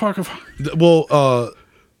her. Don't fucking find her. Well,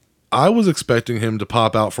 I was expecting him to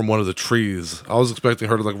pop out from one of the trees. I was expecting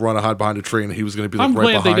her to like run and hide behind a tree, and he was going to be like right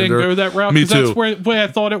behind her. I'm glad they didn't go that route. Me too. That's where I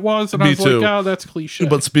thought it was, and I was like, oh, that's cliche.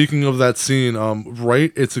 But speaking of that scene,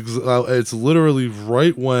 it's literally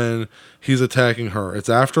right when he's attacking her. It's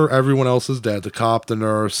after everyone else is dead. The cop, the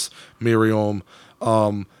nurse, Miriam.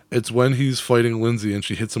 It's when he's fighting Lindsay and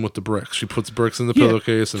she hits him with the bricks. She puts bricks in the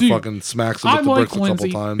pillowcase and fucking smacks him with the bricks a couple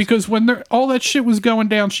times. Because when all that shit was going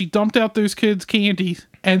down, she dumped out those kids' candy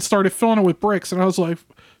and started filling it with bricks. And I was like,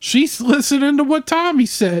 she's listening to what Tommy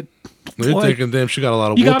said. You're thinking, damn, she got a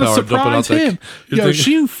lot of willpower dumping out that.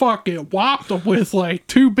 She fucking whopped him with like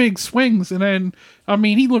 2 big swings. And then, I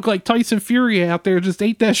mean, he looked like Tyson Fury out there, just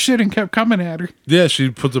ate that shit and kept coming at her. Yeah, she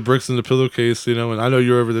put the bricks in the pillowcase, and I know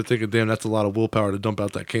you're over there thinking, damn, that's a lot of willpower to dump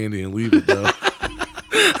out that candy and leave it, though.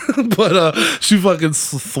 But she fucking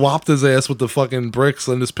swapped his ass with the fucking bricks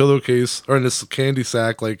in this pillowcase, or in this candy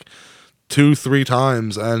sack, like 2-3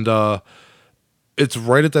 times. And, it's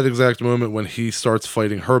right at that exact moment when he starts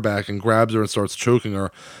fighting her back and grabs her and starts choking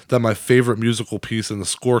her that my favorite musical piece in the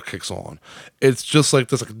score kicks on. It's just like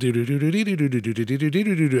this, like do do do do do do do do do do do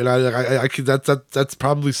do do, and I that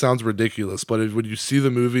probably sounds ridiculous, but when you see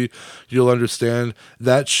the movie, you'll understand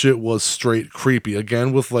that shit was straight creepy.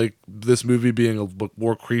 Again, with like this movie being a bit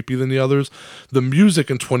more creepy than the others, the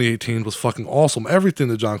music in 2018 was fucking awesome. Everything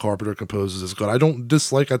that John Carpenter composes is good. I don't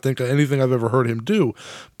dislike, I think, anything I've ever heard him do,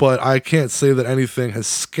 but I can't say that anything has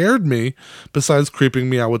scared me besides creeping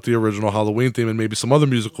me out with the original Halloween theme and maybe some other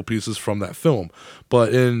musical pieces from that film.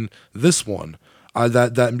 But in this one,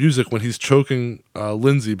 that music when he's choking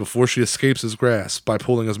Lindsay before she escapes his grasp by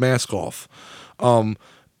pulling his mask off,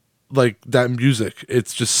 like that music,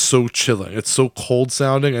 it's just so chilling. It's so cold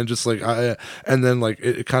sounding, and just like and then like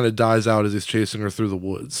it kind of dies out as he's chasing her through the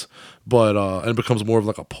woods, but and it becomes more of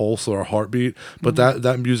like a pulse or a heartbeat. But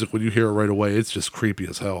that music, when you hear it right away, it's just creepy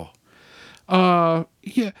as hell. Yeah.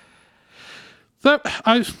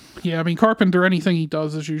 I mean, Carpenter, anything he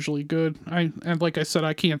does is usually good. And like I said,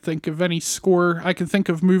 I can't think of any score. I can think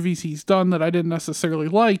of movies he's done that I didn't necessarily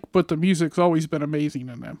like, but the music's always been amazing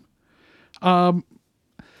in them. How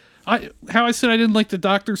I said I didn't like the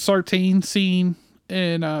Dr. Sartain scene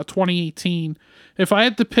in 2018. If I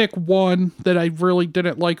had to pick one that I really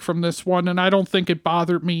didn't like from this one, and I don't think it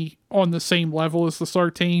bothered me on the same level as the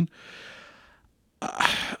Sartain,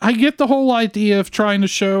 I get the whole idea of trying to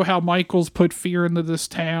show how Michael's put fear into this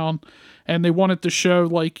town, and they wanted to show,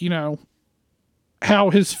 like,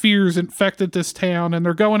 how his fears infected this town, and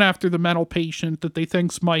they're going after the mental patient that they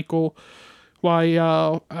think's Michael.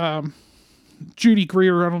 Why, Judy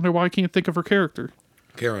Greer, I don't know why I can't think of her character.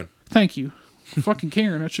 Karen. Thank you. Fucking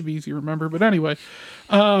Karen, that should be easy to remember, but anyway.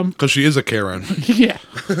 Because she is a Karen. Yeah.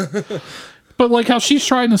 But like how she's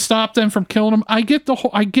trying to stop them from killing him, I get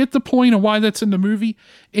the point of why that's in the movie.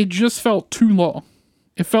 It just felt too long.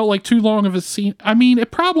 It felt like too long of a scene. I mean,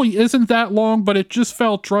 it probably isn't that long, but it just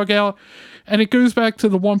felt drug out. And it goes back to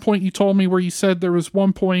the one point you told me where you said there was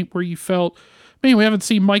one point where you felt man, we haven't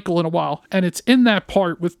seen Michael in a while. And it's in that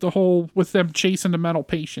part with them chasing the mental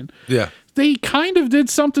patient. Yeah. They kind of did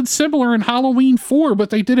something similar in Halloween 4, but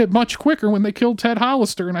they did it much quicker when they killed Ted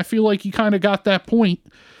Hollister. And I feel like you kind of got that point.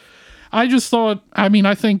 I just thought,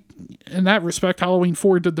 I think in that respect, Halloween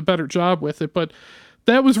 4 did the better job with it. But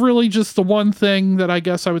that was really just the one thing that I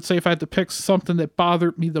guess I would say if I had to pick something that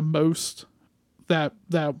bothered me the most, that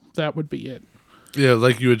would be it. Yeah,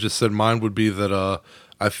 like you had just said, mine would be that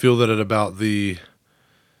I feel that at about the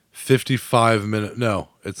 55-minute, no,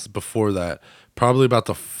 it's before that, probably about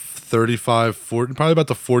the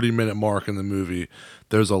 40-minute mark in the movie,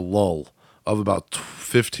 there's a lull of about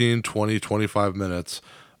 15, 20, 25 minutes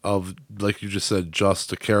of, like you just said, just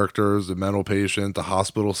the characters, the mental patient, the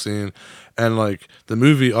hospital scene, and like the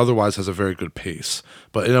movie otherwise has a very good pace.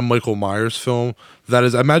 But in a Michael Myers film, that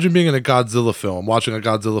is, imagine being in a Godzilla film, watching a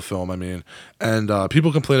Godzilla film, and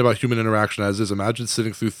people complain about human interaction as is. Imagine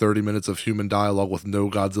sitting through 30 minutes of human dialogue with no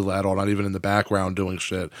Godzilla at all, not even in the background doing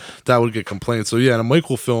shit. That would get complaints. So yeah, in a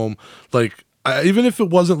Michael film, like, even if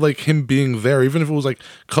it wasn't like him being there, even if it was like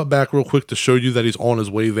cut back real quick to show you that he's on his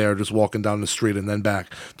way there, just walking down the street and then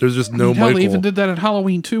back, there's just no Michael. They even did that in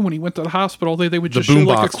Halloween 2 when he went to the hospital. They would just the show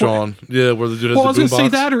like boombox drawn. Yeah, where the dude has well, I the was going to say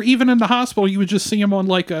boombox. that, or even in the hospital, you would just see him on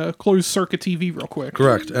like a closed circuit TV real quick.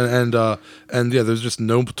 Correct, and yeah, there's just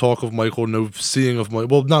no talk of Michael, no seeing of Michael.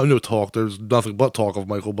 Well, not no talk. There's nothing but talk of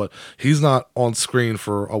Michael, but he's not on screen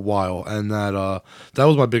for a while, and that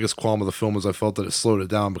was my biggest qualm of the film, is I felt that it slowed it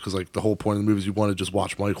down, because like the whole point of the movie is you want to just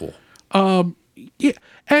watch Michael. Yeah,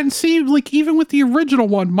 and see, like even with the original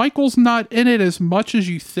one, Michael's not in it as much as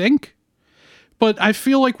you think. But I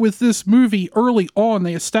feel like with this movie, early on,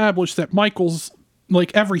 they established that Michael's,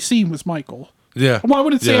 like, every scene was Michael. Yeah. Well, I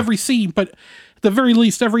wouldn't say every scene, but at the very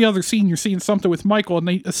least, every other scene you're seeing something with Michael, and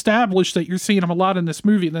they established that you're seeing him a lot in this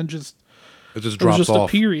movie, and then it just drops just off.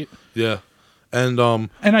 A period. Yeah. And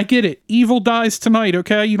I get it. Evil dies tonight,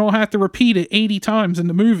 okay? You don't have to repeat it 80 times in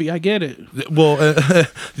the movie. I get it. Well,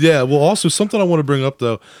 yeah. Well, also something I want to bring up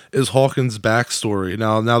though is Hawkins' backstory.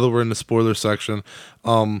 Now that we're in the spoiler section,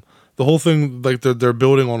 the whole thing, like they're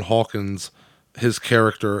building on Hawkins, his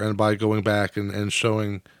character, and by going back and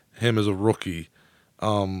showing him as a rookie,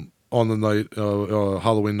 on the night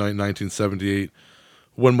Halloween night 1978,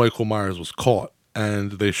 when Michael Myers was caught,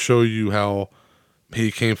 and they show you how he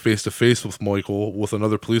came face to face with Michael, with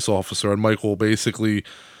another police officer, and Michael basically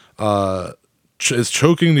is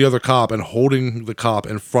choking the other cop and holding the cop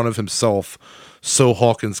in front of himself so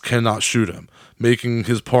Hawkins cannot shoot him, making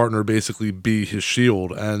his partner basically be his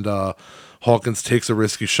shield. And Hawkins takes a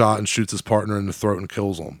risky shot and shoots his partner in the throat and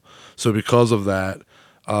kills him. So because of that,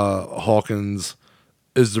 Hawkins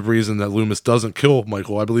is the reason that Loomis doesn't kill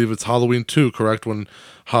Michael. I believe it's Halloween 2, correct? When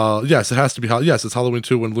yes, it has to be. Yes, it's Halloween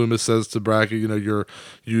 2 when Loomis says to Brackett,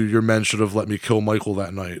 your men should have let me kill Michael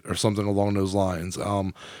that night, or something along those lines.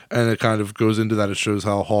 And it kind of goes into that. It shows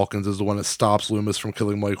how Hawkins is the one that stops Loomis from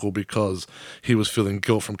killing Michael, because he was feeling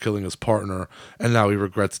guilt from killing his partner, and now he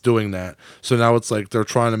regrets doing that. So now it's like they're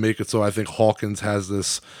trying to make it so I think Hawkins has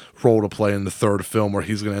this role to play in the third film, where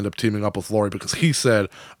he's going to end up teaming up with Laurie, because he said,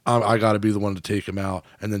 I got to be the one to take him out.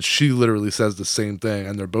 And then she literally says the same thing,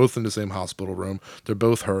 and they're both in the same hospital room. They're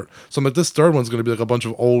both hurt. So I'm like, this third one's going to be like a bunch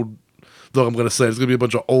of old, look, I'm going to say it's going to be a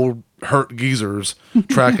bunch of old hurt geezers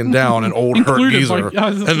tracking down an old hurt geezer.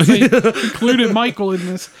 Included Michael in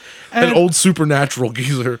this. An old supernatural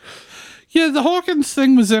geezer. Yeah, the Hawkins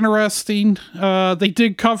thing was interesting. They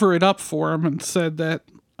did cover it up for him and said that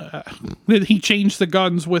he changed the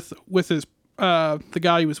guns with his the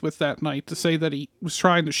guy he was with that night, to say that he was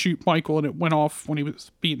trying to shoot Michael and it went off when he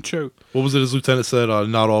was being choked. What was it his lieutenant said?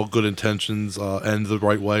 Not all good intentions end the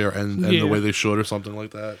right way, or end the way they should, or something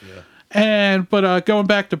like that. Yeah. But going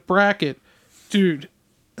back to Brackett, dude,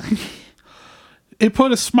 it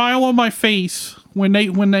put a smile on my face when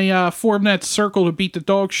they formed that circle to beat the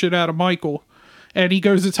dog shit out of Michael. And he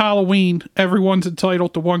goes, it's Halloween. Everyone's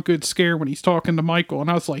entitled to one good scare, when he's talking to Michael.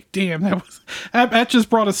 And I was like, damn, that just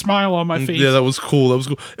brought a smile on my face. Yeah, that was cool.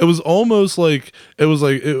 It was almost like,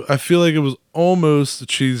 I feel like it was almost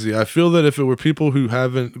cheesy. I feel that if it were people who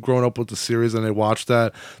haven't grown up with the series and they watch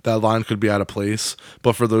that line could be out of place.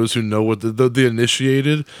 But for those who know what the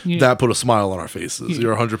initiated, that put a smile on our faces.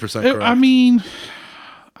 You're 100% correct. I mean,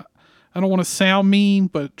 I don't want to sound mean,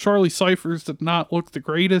 but Charlie Cyphers did not look the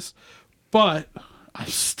greatest. But I'm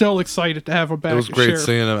still excited to have him back. It was great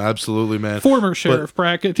seeing him, absolutely, man. Former Sheriff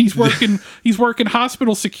Brackett. He's working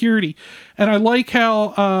hospital security. And I like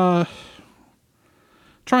how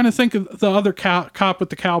Trying to think of the other cop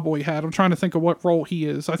with the cowboy hat. I'm trying to think of what role he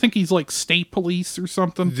is. I think he's like state police or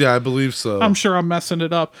something. Yeah, I believe so. I'm sure I'm messing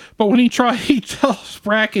it up. But when he tells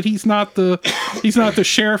Brackett he's not the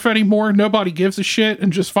sheriff anymore. Nobody gives a shit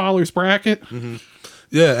and just follows Brackett. Mm-hmm.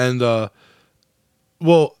 Yeah, and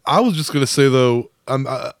well, I was just gonna say though,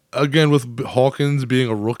 again with Hawkins being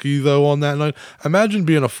a rookie though on that night, imagine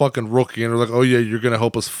being a fucking rookie and they're like, oh yeah, you're gonna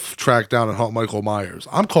help us track down and hunt Michael Myers.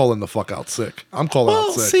 I'm calling the fuck out sick. I'm calling out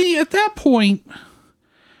sick. Well, see, at that point,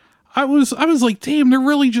 I was like, damn, they're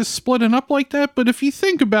really just splitting up like that. But if you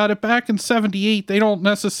think about it, back in '78, they don't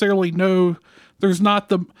necessarily know. There's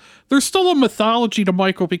still a mythology to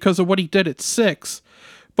Michael because of what he did at 6,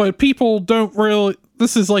 but people don't really.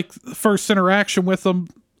 This is like the first interaction with him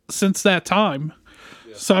since that time.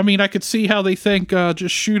 So, I mean, I could see how they think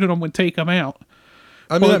just shooting him would take him out.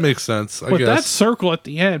 I mean, that makes sense, I guess. But that circle at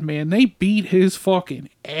the end, man, they beat his fucking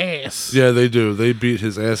ass. Yeah, they do. They beat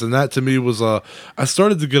his ass. And that, to me, was... I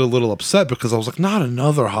started to get a little upset because I was like, not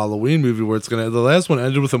another Halloween movie where it's going to... The last one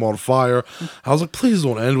ended with him on fire. I was like, please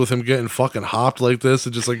don't end with him getting fucking hopped like this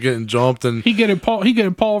and just, like, getting jumped. And He getting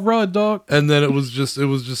Paul Rudd, dog. And then it was just,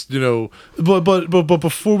 you know... But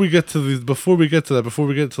before we get to like,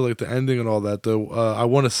 the ending and all that, though, I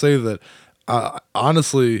want to say that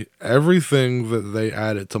honestly, everything that they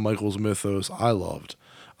added to Michael's mythos, I loved.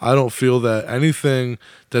 I don't feel that anything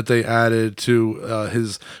that they added to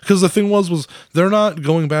his... Because the thing was they're not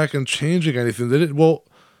going back and changing anything. They didn't... Well,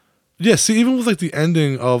 yeah, see, even with like the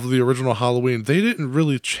ending of the original Halloween, they didn't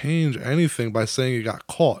really change anything by saying he got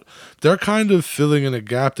caught. They're kind of filling in a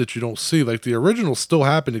gap that you don't see. Like the original still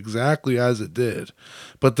happened exactly as it did.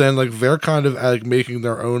 But then like they're kind of like making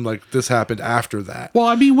their own, like this happened after that. Well,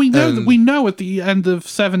 I mean, we know at the end of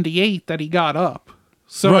 '78 that he got up.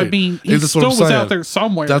 So right. I mean, he still was out there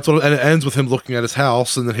somewhere. That's what, and it ends with him looking at his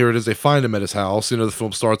house, and then here it is. They find him at his house. You know, the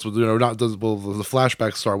film starts with the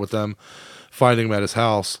flashbacks start with them finding him at his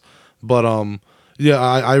house. But yeah,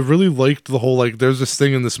 I really liked the whole, like, there's this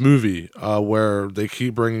thing in this movie where they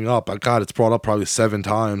keep bringing up, God, it's brought up probably 7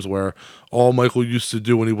 times, where all Michael used to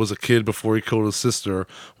do when he was a kid before he killed his sister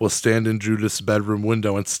was stand in Judith's bedroom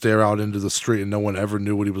window and stare out into the street, and no one ever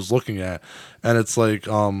knew what he was looking at. And it's like,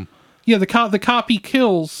 yeah, the cop he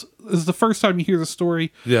kills is the first time you hear the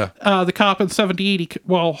story. Yeah. The cop in '78,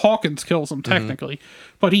 Hawkins kills him technically,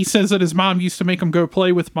 but he says that his mom used to make him go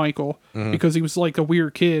play with Michael because he was like a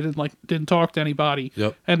weird kid and like didn't talk to anybody.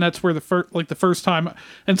 Yep. And that's where the first time. And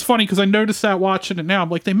it's funny because I noticed that watching it now. I'm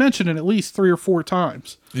like, they mention it at least 3 or 4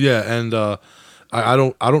 times. Yeah, and I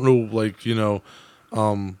don't know, like, you know,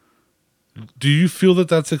 do you feel that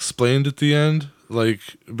that's explained at the end? Like,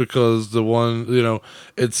 because the one, you know,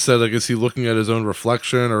 it said, like, is he looking at his own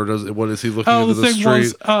reflection, or what is he looking into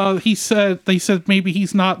the street? They said maybe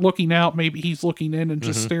he's not looking out, maybe he's looking in and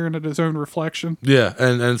just staring at his own reflection. Yeah,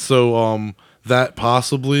 and so that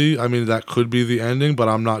possibly, I mean, that could be the ending, but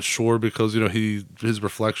I'm not sure because, you know, his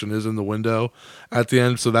reflection is in the window at the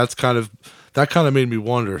end, so that kind of made me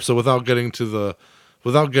wonder. So without getting too,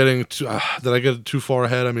 did I get too far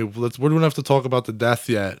ahead? I mean, we don't have to talk about the death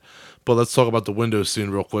yet. But let's talk about the window scene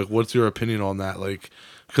real quick. What's your opinion on that? Like,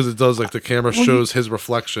 because it does, like, the camera shows his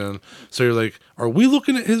reflection. So you're like, are we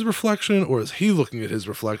looking at his reflection, or is he looking at his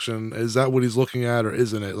reflection? Is that what he's looking at, or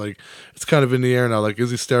isn't it? Like, it's kind of in the air now. Like, is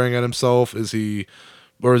he staring at himself? Or is he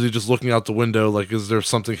just looking out the window? Like, is there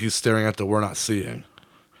something he's staring at that we're not seeing?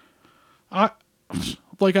 I've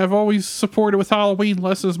always supported with Halloween,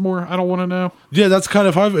 less is more. I don't want to know. Yeah, that's kind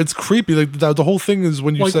of how it's creepy. Like, the whole thing is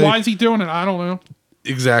when you say, why is he doing it? I don't know.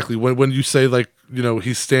 Exactly. When you say, like, you know,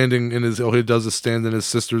 he's standing in he does is stand in his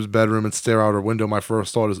sister's bedroom and stare out her window, my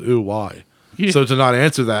first thought is, ooh, why? Yeah. So to not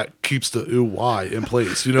answer that keeps the ooh, why in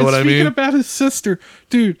place. You know what I mean? Speaking about his sister,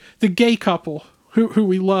 dude, the gay couple who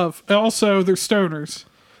we love, also they're stoners.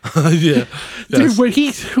 Yeah. Dude,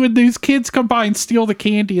 when these kids come by and steal the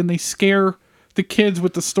candy and they scare the kids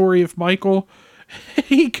with the story of Michael,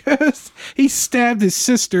 he stabbed his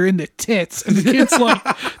sister in the tits, and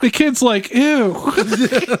the kid's like, ew.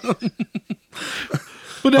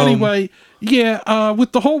 But anyway,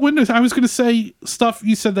 with the whole windows, I was going to say stuff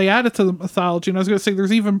you said they added to the mythology, and I was going to say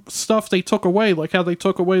there's even stuff they took away, like how they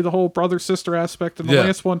took away the whole brother-sister aspect in the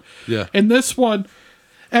last one. Yeah. In this one,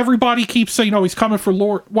 everybody keeps saying, oh, he's coming for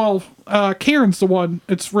Lori. Well, Karen's the one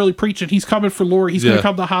that's really preaching. He's coming for Lori. He's going to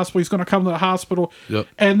come to the hospital. He's going to come to the hospital. Yep.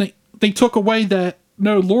 And they took away that,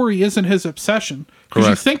 no, Lori isn't his obsession. Because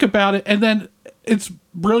you think about it, and then it's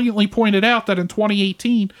brilliantly pointed out that in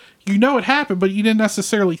 2018, you know it happened, but you didn't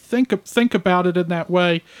necessarily think about it in that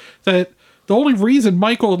way, that The only reason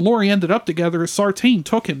Michael and Lori ended up together is Sartain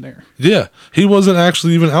took him there. Yeah, he wasn't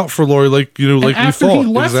actually even out for Lori, like like we thought. After he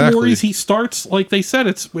left exactly. Lori's, he starts, like they said,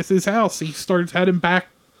 it's with his house. He starts heading back.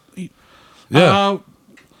 Yeah.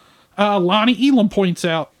 Lonnie Elam points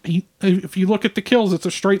out, if you look at the kills, it's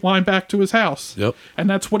a straight line back to his house. Yep. And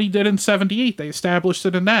that's what he did in 78. They established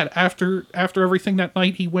it in that. After everything that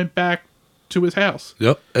night, he went back to his house.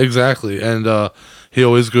 Yep, exactly. And he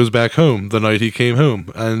always goes back home the night he came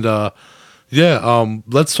home. And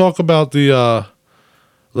let's talk about the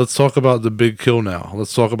big kill now.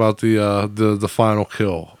 Let's talk about the final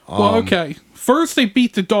kill. Well, okay. First, they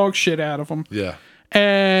beat the dog shit out of him. Yeah.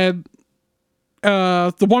 And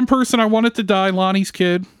the one person I wanted to die, Lonnie's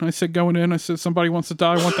kid, I said going in, I said, somebody wants to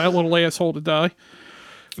die. I want that little asshole to die.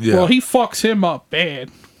 Yeah. Well, he fucks him up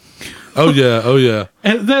bad. Oh, yeah.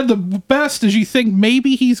 And then the best is you think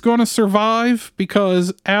maybe he's going to survive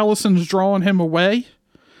because Allison's drawing him away.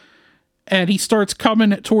 And he starts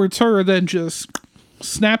coming towards her, then just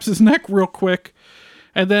snaps his neck real quick.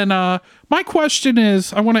 And then my question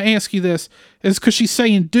is, I want to ask you this, is because she's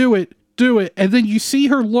saying, do it. And then you see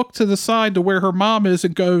her look to the side to where her mom is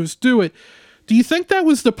and goes, do it. Do you think that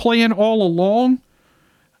was the plan all along?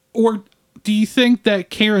 Or do you think that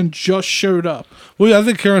Karen just showed up? Well, yeah, I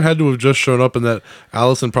think Karen had to have just shown up and that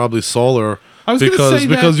Allison probably saw her. I was because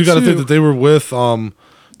you got to think that they were with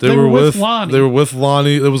they were with Lonnie. They were with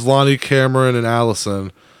Lonnie. It was Lonnie, Cameron, and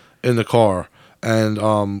Allison in the car. And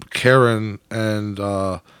Karen and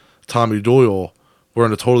Tommy Doyle were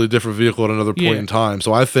in a totally different vehicle at another point in time.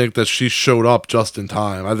 So I think that she showed up just in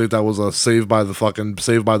time. I think that was a saved by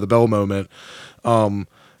the bell moment.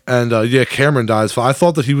 Cameron dies. I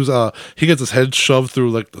thought that he gets his head shoved through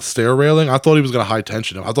like the stair railing. I thought he was going to high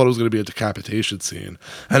tension him. I thought it was going to be a decapitation scene.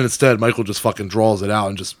 And instead, Michael just fucking draws it out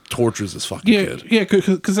and just tortures this fucking kid. Yeah,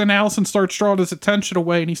 because then Allison starts drawing his attention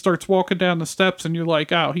away and he starts walking down the steps and you're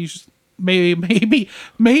like, oh, he's maybe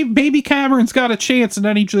Cameron's got a chance, and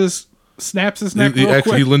then he just snaps his neck real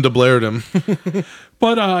quick. He Linda Blaired him.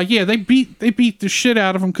 But they beat the shit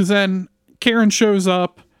out of him because then Karen shows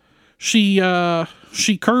up. She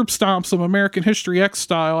curb stomps him American History X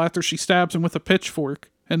style after she stabs him with a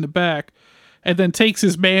pitchfork in the back, and then takes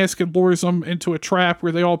his mask and lures him into a trap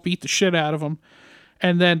where they all beat the shit out of him.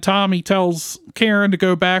 And then Tommy tells Karen to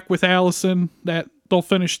go back with Allison, that they'll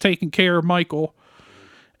finish taking care of Michael.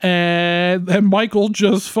 And then Michael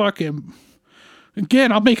just fucking,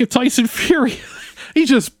 again, I'll make it Tyson Fury. He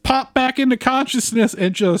just popped back into consciousness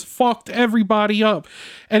and just fucked everybody up.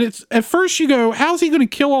 And it's, at first you go, how's he going to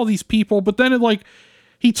kill all these people? But then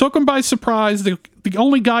he took them by surprise. The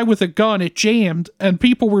only guy with a gun, it jammed and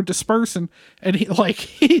people were dispersing. And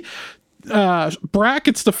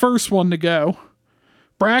Brackett's the first one to go.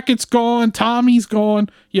 Brackett's gone. Tommy's gone.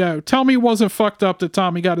 Yo, tell me it wasn't fucked up that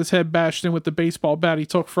Tommy got his head bashed in with the baseball bat he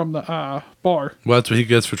took from the bar. Well, that's what he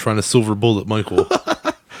gets for trying to silver bullet Michael.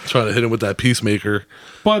 Trying to hit him with that peacemaker.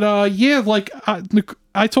 But I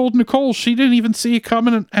told Nicole, she didn't even see it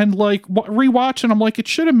coming, and rewatching, I'm like, it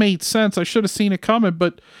should have made sense. I should have seen it coming.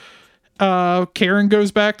 But Karen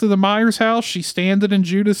goes back to the Myers house. She's standing in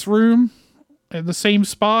Judith's room in the same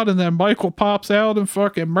spot, and then Michael pops out and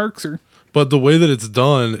fucking murks her. But the way that it's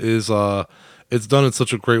done is it's done in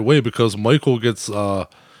such a great way because Michael gets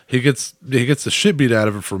he gets the shit beat out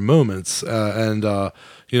of him for moments, and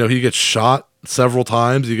he gets shot several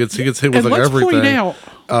times. He gets hit with everything. Point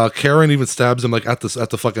out, Karen even stabs him at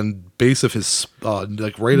the fucking base of his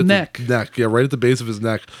right at neck. The neck. Yeah, right at the base of his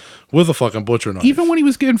neck with a fucking butcher knife. Even when he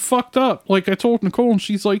was getting fucked up, like I told Nicole, and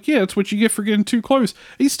she's like, "Yeah, it's what you get for getting too close."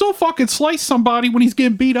 He still fucking sliced somebody when he's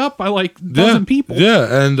getting beat up by dozen people. Yeah,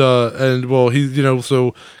 and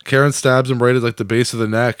so Karen stabs him right at the base of the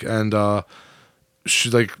neck, and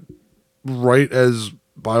she's right as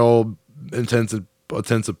by all intents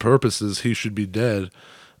and purposes he should be dead,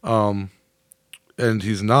 and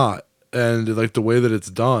he's not. And the way that it's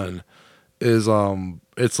done is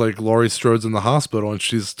it's Laurie Strode's in the hospital and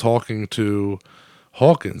she's talking to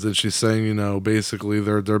Hawkins and she's saying, basically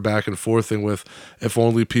they're back and forthing with, if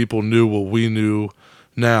only people knew what we knew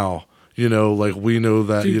now, we know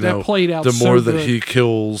that, dude, that played out the more so that good. he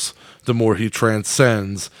kills, the more he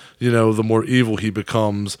transcends, the more evil he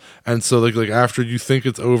becomes. And so after you think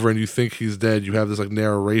it's over and you think he's dead, you have this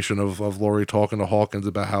narration of Laurie talking to Hawkins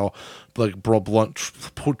about how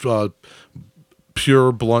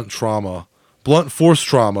pure blunt force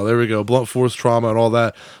trauma, there we go, blunt force trauma and all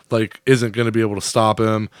that isn't going to be able to stop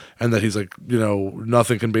him, and that he's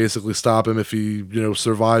nothing can basically stop him if he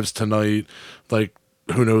survives tonight.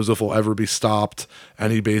 who knows if he'll ever be stopped.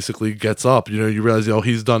 And he basically gets up. You know, you realize,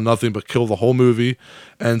 he's done nothing but kill the whole movie.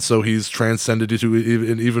 And so he's transcended into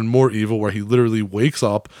an even more evil, where he literally wakes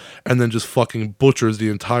up and then just fucking butchers the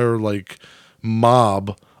entire, like,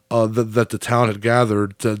 mob that the town had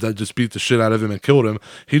gathered that just beat the shit out of him and killed him.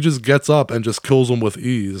 He just gets up and just kills them with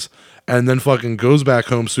ease, and then fucking goes back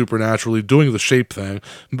home supernaturally doing the shape thing.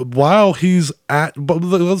 But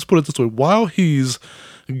let's put it this way, while he's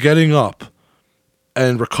getting up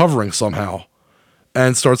and recovering somehow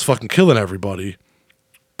and starts fucking killing everybody,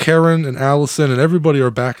 Karen and Allison and everybody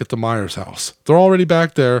are back at the Myers house. They're already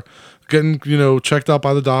back there getting, checked out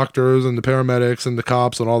by the doctors and the paramedics and the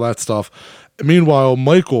cops and all that stuff. Meanwhile,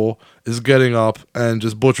 Michael is getting up and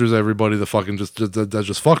just butchers everybody that fucking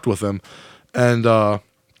just fucked with him. And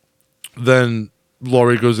then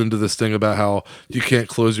Laurie goes into this thing about how you can't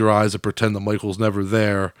close your eyes and pretend that Michael's never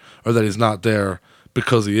there, or that he's not there,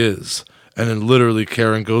 because he is. And then literally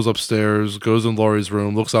Karen goes upstairs, goes in Laurie's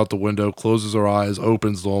room, looks out the window, closes her eyes,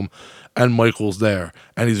 opens them, and Michael's there.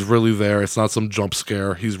 And he's really there. It's not some jump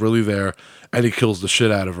scare. He's really there. And he kills the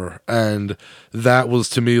shit out of her. And that was,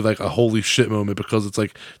 to me, like a holy shit moment, because it's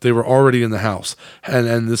like they were already in the house.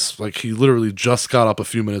 And this, like, he literally just got up a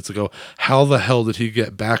few minutes ago. How the hell did he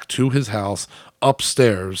get back to his house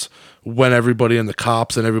upstairs when everybody and the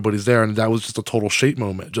cops and everybody's there? And that was just a total shape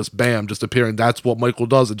moment. Just bam, just appearing. That's what Michael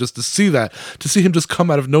does. And just to see him just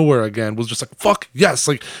come out of nowhere again was just like, fuck yes.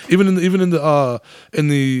 Like even in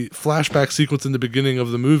the flashback sequence in the beginning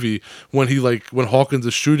of the movie, when Hawkins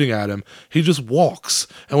is shooting at him, he just walks.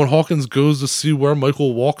 And when Hawkins goes to see where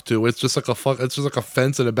Michael walked to, it's just like a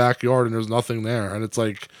fence in a backyard and there's nothing there. And it's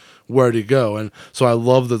like, where'd he go? And so I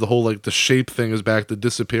love that the whole, like, the shape thing is back, the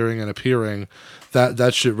disappearing and appearing.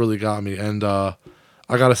 That shit really got me. And I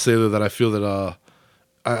gotta say that I feel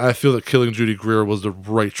that killing Judy Greer was the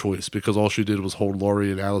right choice, because all she did was hold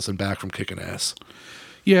Laurie and Allison back from kicking ass.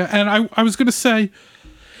 Yeah, and I was gonna say,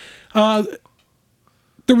 there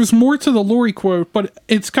was more to the Laurie quote, but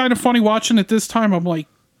it's kind of funny watching it this time. I'm like,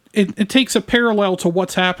 it takes a parallel to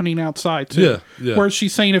what's happening outside too. Yeah. Where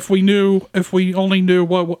she's saying, if we only knew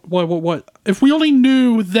if we only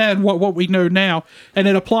knew then what we know now, and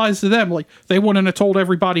it applies to them. Like, they wouldn't have told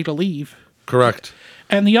everybody to leave. Correct.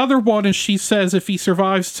 And the other one is, she says, if he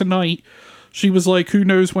survives tonight, she was like, who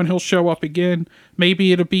knows when he'll show up again?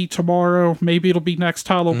 Maybe it'll be tomorrow. Maybe it'll be next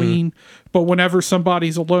Halloween. But whenever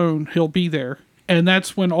somebody's alone, he'll be there. And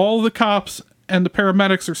that's when all the cops and the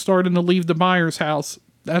paramedics are starting to leave the Myers house.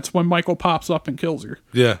 That's when Michael pops up and kills her.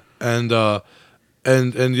 Yeah, and yeah,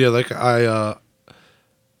 like I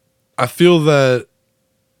feel that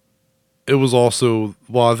it was also,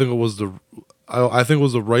 well, I think it was the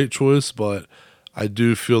right choice, but I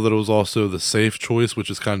do feel that it was also the safe choice,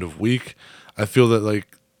 which is kind of weak. I feel that,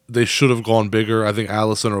 like, they should have gone bigger. I think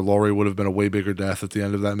Allison or Laurie would have been a way bigger death at the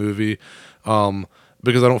end of that movie.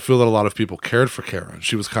 Because I don't feel that a lot of people cared for Karen.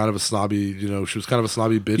 She was kind of a snobby,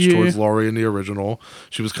 bitch towards Laurie in the original.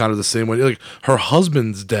 She was kind of the same way. Like, her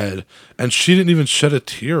husband's dead, and she didn't even shed a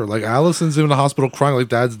tear. Like, Allison's in the hospital crying like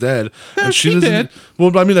Dad's dead, and she doesn't. Did.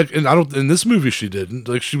 Well, I mean, like, in this movie she didn't.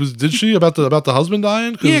 Like, did she about the husband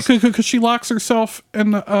dying? Yeah, because she locks herself in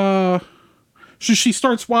the. She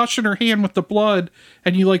starts washing her hand with the blood,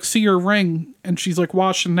 and you, like, see her ring, and she's, like,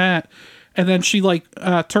 washing that. And then she, like,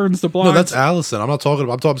 turns the blinds. No, that's Allison. I'm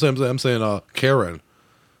saying Karen.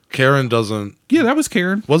 Karen doesn't. Yeah, that was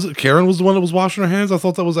Karen. Was it Karen was the one that was washing her hands? I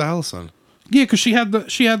thought that was Allison. Yeah, because she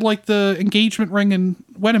had like the engagement ring and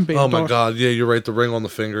wedding band. Oh my god! Yeah, you're right. The ring on the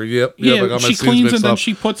finger. Yep. Yeah, I got my she cleans and then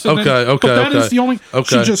she puts it. Okay. in. Okay. But that okay. is the only.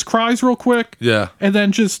 Okay. She just cries real quick. Yeah. And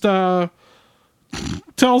then just tells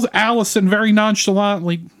Allison very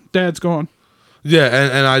nonchalantly, "Dad's gone." Yeah,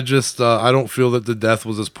 and I just I don't feel that the death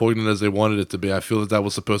was as poignant as they wanted it to be. I feel that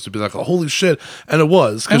was supposed to be like, oh, holy shit, and it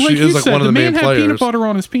was, because she is like one of the main players. The man had peanut butter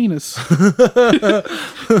on his penis.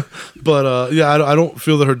 But yeah, I don't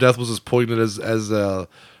feel that her death was as poignant as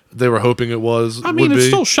they were hoping it was. I mean, it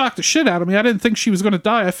still shocked the shit out of me. I didn't think she was going to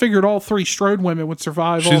die. I figured all three Strode women would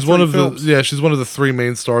survive. She's one of the three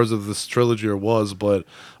main stars of this trilogy, or was, but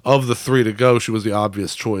of the three to go, she was the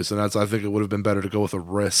obvious choice, and I think it would have been better to go with a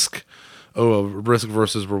risk. A risk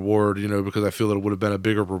versus reward, because I feel that it would have been a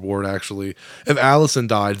bigger reward, actually. If Allison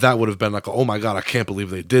died, that would have been like, oh my god, I can't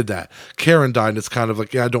believe they did that. Karen died, and it's kind of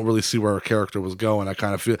like, yeah, I don't really see where her character was going. I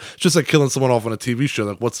kind of feel, it's just like killing someone off on a TV show.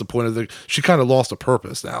 Like, what's the point of she kind of lost a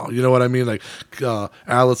purpose now. You know what I mean? Like,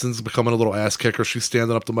 Allison's becoming a little ass kicker. She's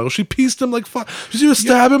standing up to Michael. She pieced him like, fuck. She's gonna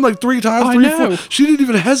stab him like 3 times, 4. She didn't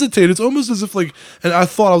even hesitate. It's almost as if, like, and I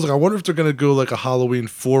was like, I wonder if they're gonna go like a Halloween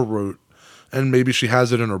 4 route, and maybe she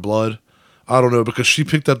has it in her blood. I don't know, because she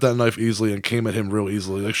picked up that knife easily and came at him real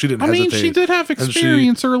easily. Like, she didn't I mean, hesitate. she did have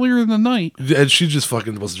experience earlier in the night. And she just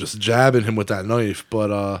fucking was just jabbing him with that knife.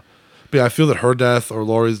 But yeah, I feel that her death or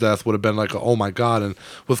Laurie's death would have been like a oh my god. And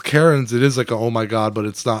with Karen's, it is like a oh my god, but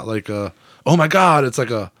it's not like a oh my god. It's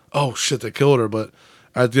like a oh shit, they killed her. But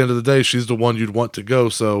at the end of the day, she's the one you'd want to go.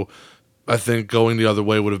 So I think going the other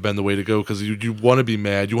way would have been the way to go, because you want to be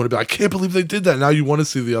mad. You want to be, I can't believe they did that. Now you want to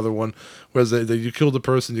see the other one. Whereas you killed the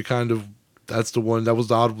person, you kind of, that's the one, that was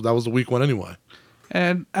the weak one anyway.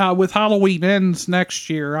 And with Halloween Ends next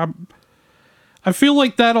year, I feel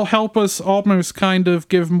like that'll help us almost kind of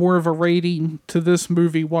give more of a rating to this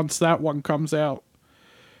movie once that one comes out.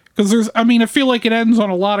 Because I feel like it ends on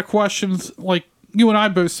a lot of questions, like you and I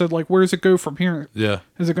both said, like, where does it go from here? Yeah.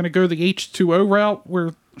 Is it going to go the H2O route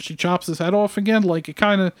where she chops his head off again? Like, it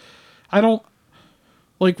kind of, I don't,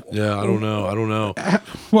 like... Yeah, I don't know.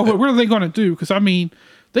 Well, what are they going to do? Because, I mean,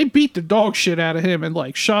 they beat the dog shit out of him and,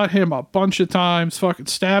 like, shot him a bunch of times, fucking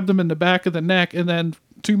stabbed him in the back of the neck, and then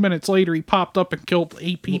 2 minutes later, he popped up and killed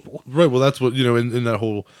 8 people. Right, well, that's what, in that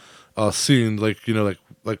whole scene, like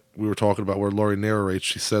we were talking about where Laurie narrates,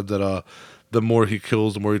 she said that the more he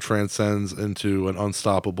kills, the more he transcends into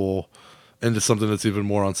something that's even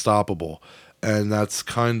more unstoppable. And that's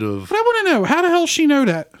kind of... But I want to know, how the hell she know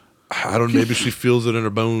that? I don't know, maybe she feels it in her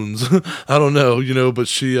bones. I don't know, but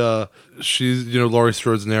she's, Laurie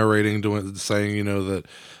Strode's narrating, saying, that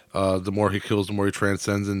the more he kills, the more he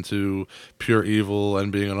transcends into pure evil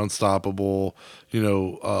and being an unstoppable,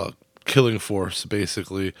 killing force,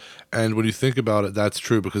 basically. And when you think about it, that's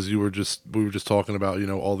true, because we were just talking about,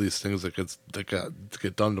 all these things that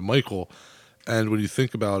get done to Michael. And when you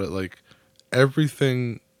think about it, like,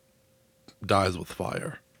 everything dies with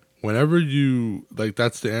fire. Whenever you, like,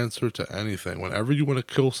 that's the answer to anything. Whenever you want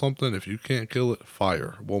to kill something, if you can't kill it,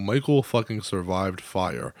 fire. Well, Michael fucking survived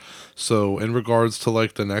fire. So in regards to,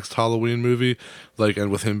 like, the next Halloween movie, like,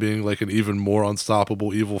 and with him being, like, an even more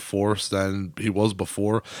unstoppable evil force than he was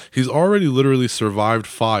before, he's already literally survived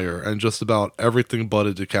fire and just about everything but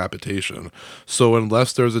a decapitation. So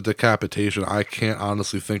unless there's a decapitation, I can't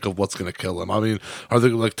honestly think of what's going to kill him. I mean, are they,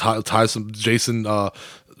 like, tie some Jason,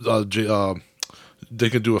 they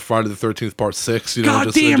could do a Friday the 13th part 6,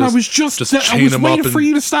 God damn, I was waiting for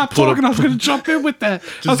you to stop talking. I was going to jump in with that.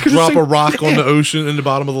 Just drop a rock on the ocean in the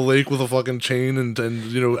bottom of the lake with a fucking chain and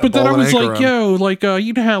But then I was like, yo, like,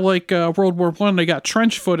 you know how, like, World War I, they got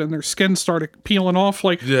trench foot and their skin started peeling off.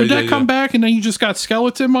 Like, would that come back and then you just got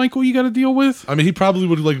skeleton Michael you got to deal with? I mean, he probably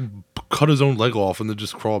would, like, cut his own leg off and then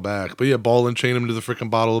just crawl back. But yeah, ball and chain him to the freaking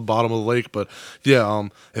bottom of the lake. But yeah,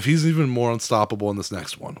 if he's even more unstoppable in this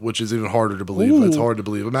next one, which is even harder to believe. Ooh. It's hard to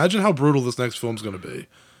believe. Imagine how brutal this next film's going to be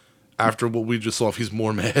after what we just saw. If he's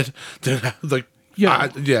more mad than, like,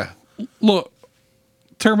 yeah. Look,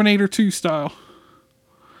 Terminator 2 style.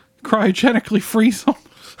 Cryogenically freeze him.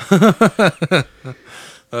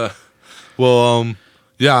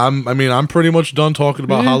 Yeah, I'm pretty much done talking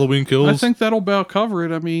about Halloween Kills. I think that'll about cover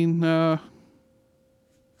it. I mean, I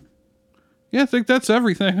think that's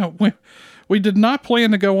everything. We did not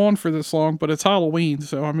plan to go on for this long, but it's Halloween,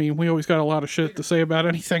 so I mean, we always got a lot of shit to say about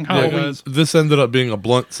anything Halloween. Yeah, guys, this ended up being a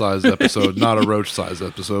blunt-sized episode, not a roach-sized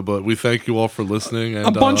episode, but we thank you all for listening. And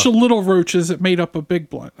a bunch of little roaches that made up a big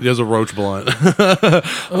blunt. There's a roach blunt.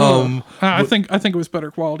 I think it was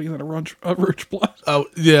better quality than a roach blunt.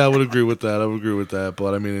 Yeah, I would agree with that.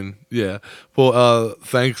 But I mean, yeah. Well,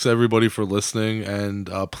 thanks everybody for listening, and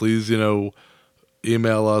please,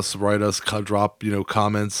 email us, write us, drop,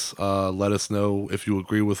 comments. Let us know if you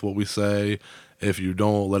agree with what we say. If you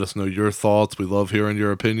don't, let us know your thoughts. We love hearing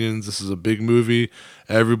your opinions. This is a big movie.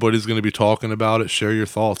 Everybody's going to be talking about it. Share your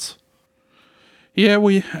thoughts. Yeah,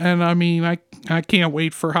 I can't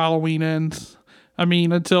wait for Halloween Ends. I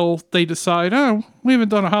mean, until they decide, we haven't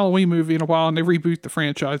done a Halloween movie in a while, and they reboot the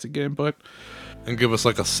franchise again, and give us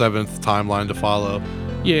like a 7th timeline to follow.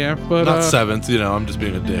 Yeah, but not 7th, I'm just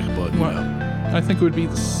being a dick, but I think it would be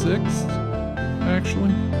the 6th,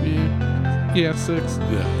 actually. Yeah, 6th.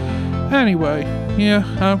 Yeah. Anyway,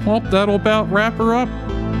 yeah, well, that'll about wrap her up.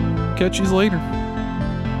 Catch you later.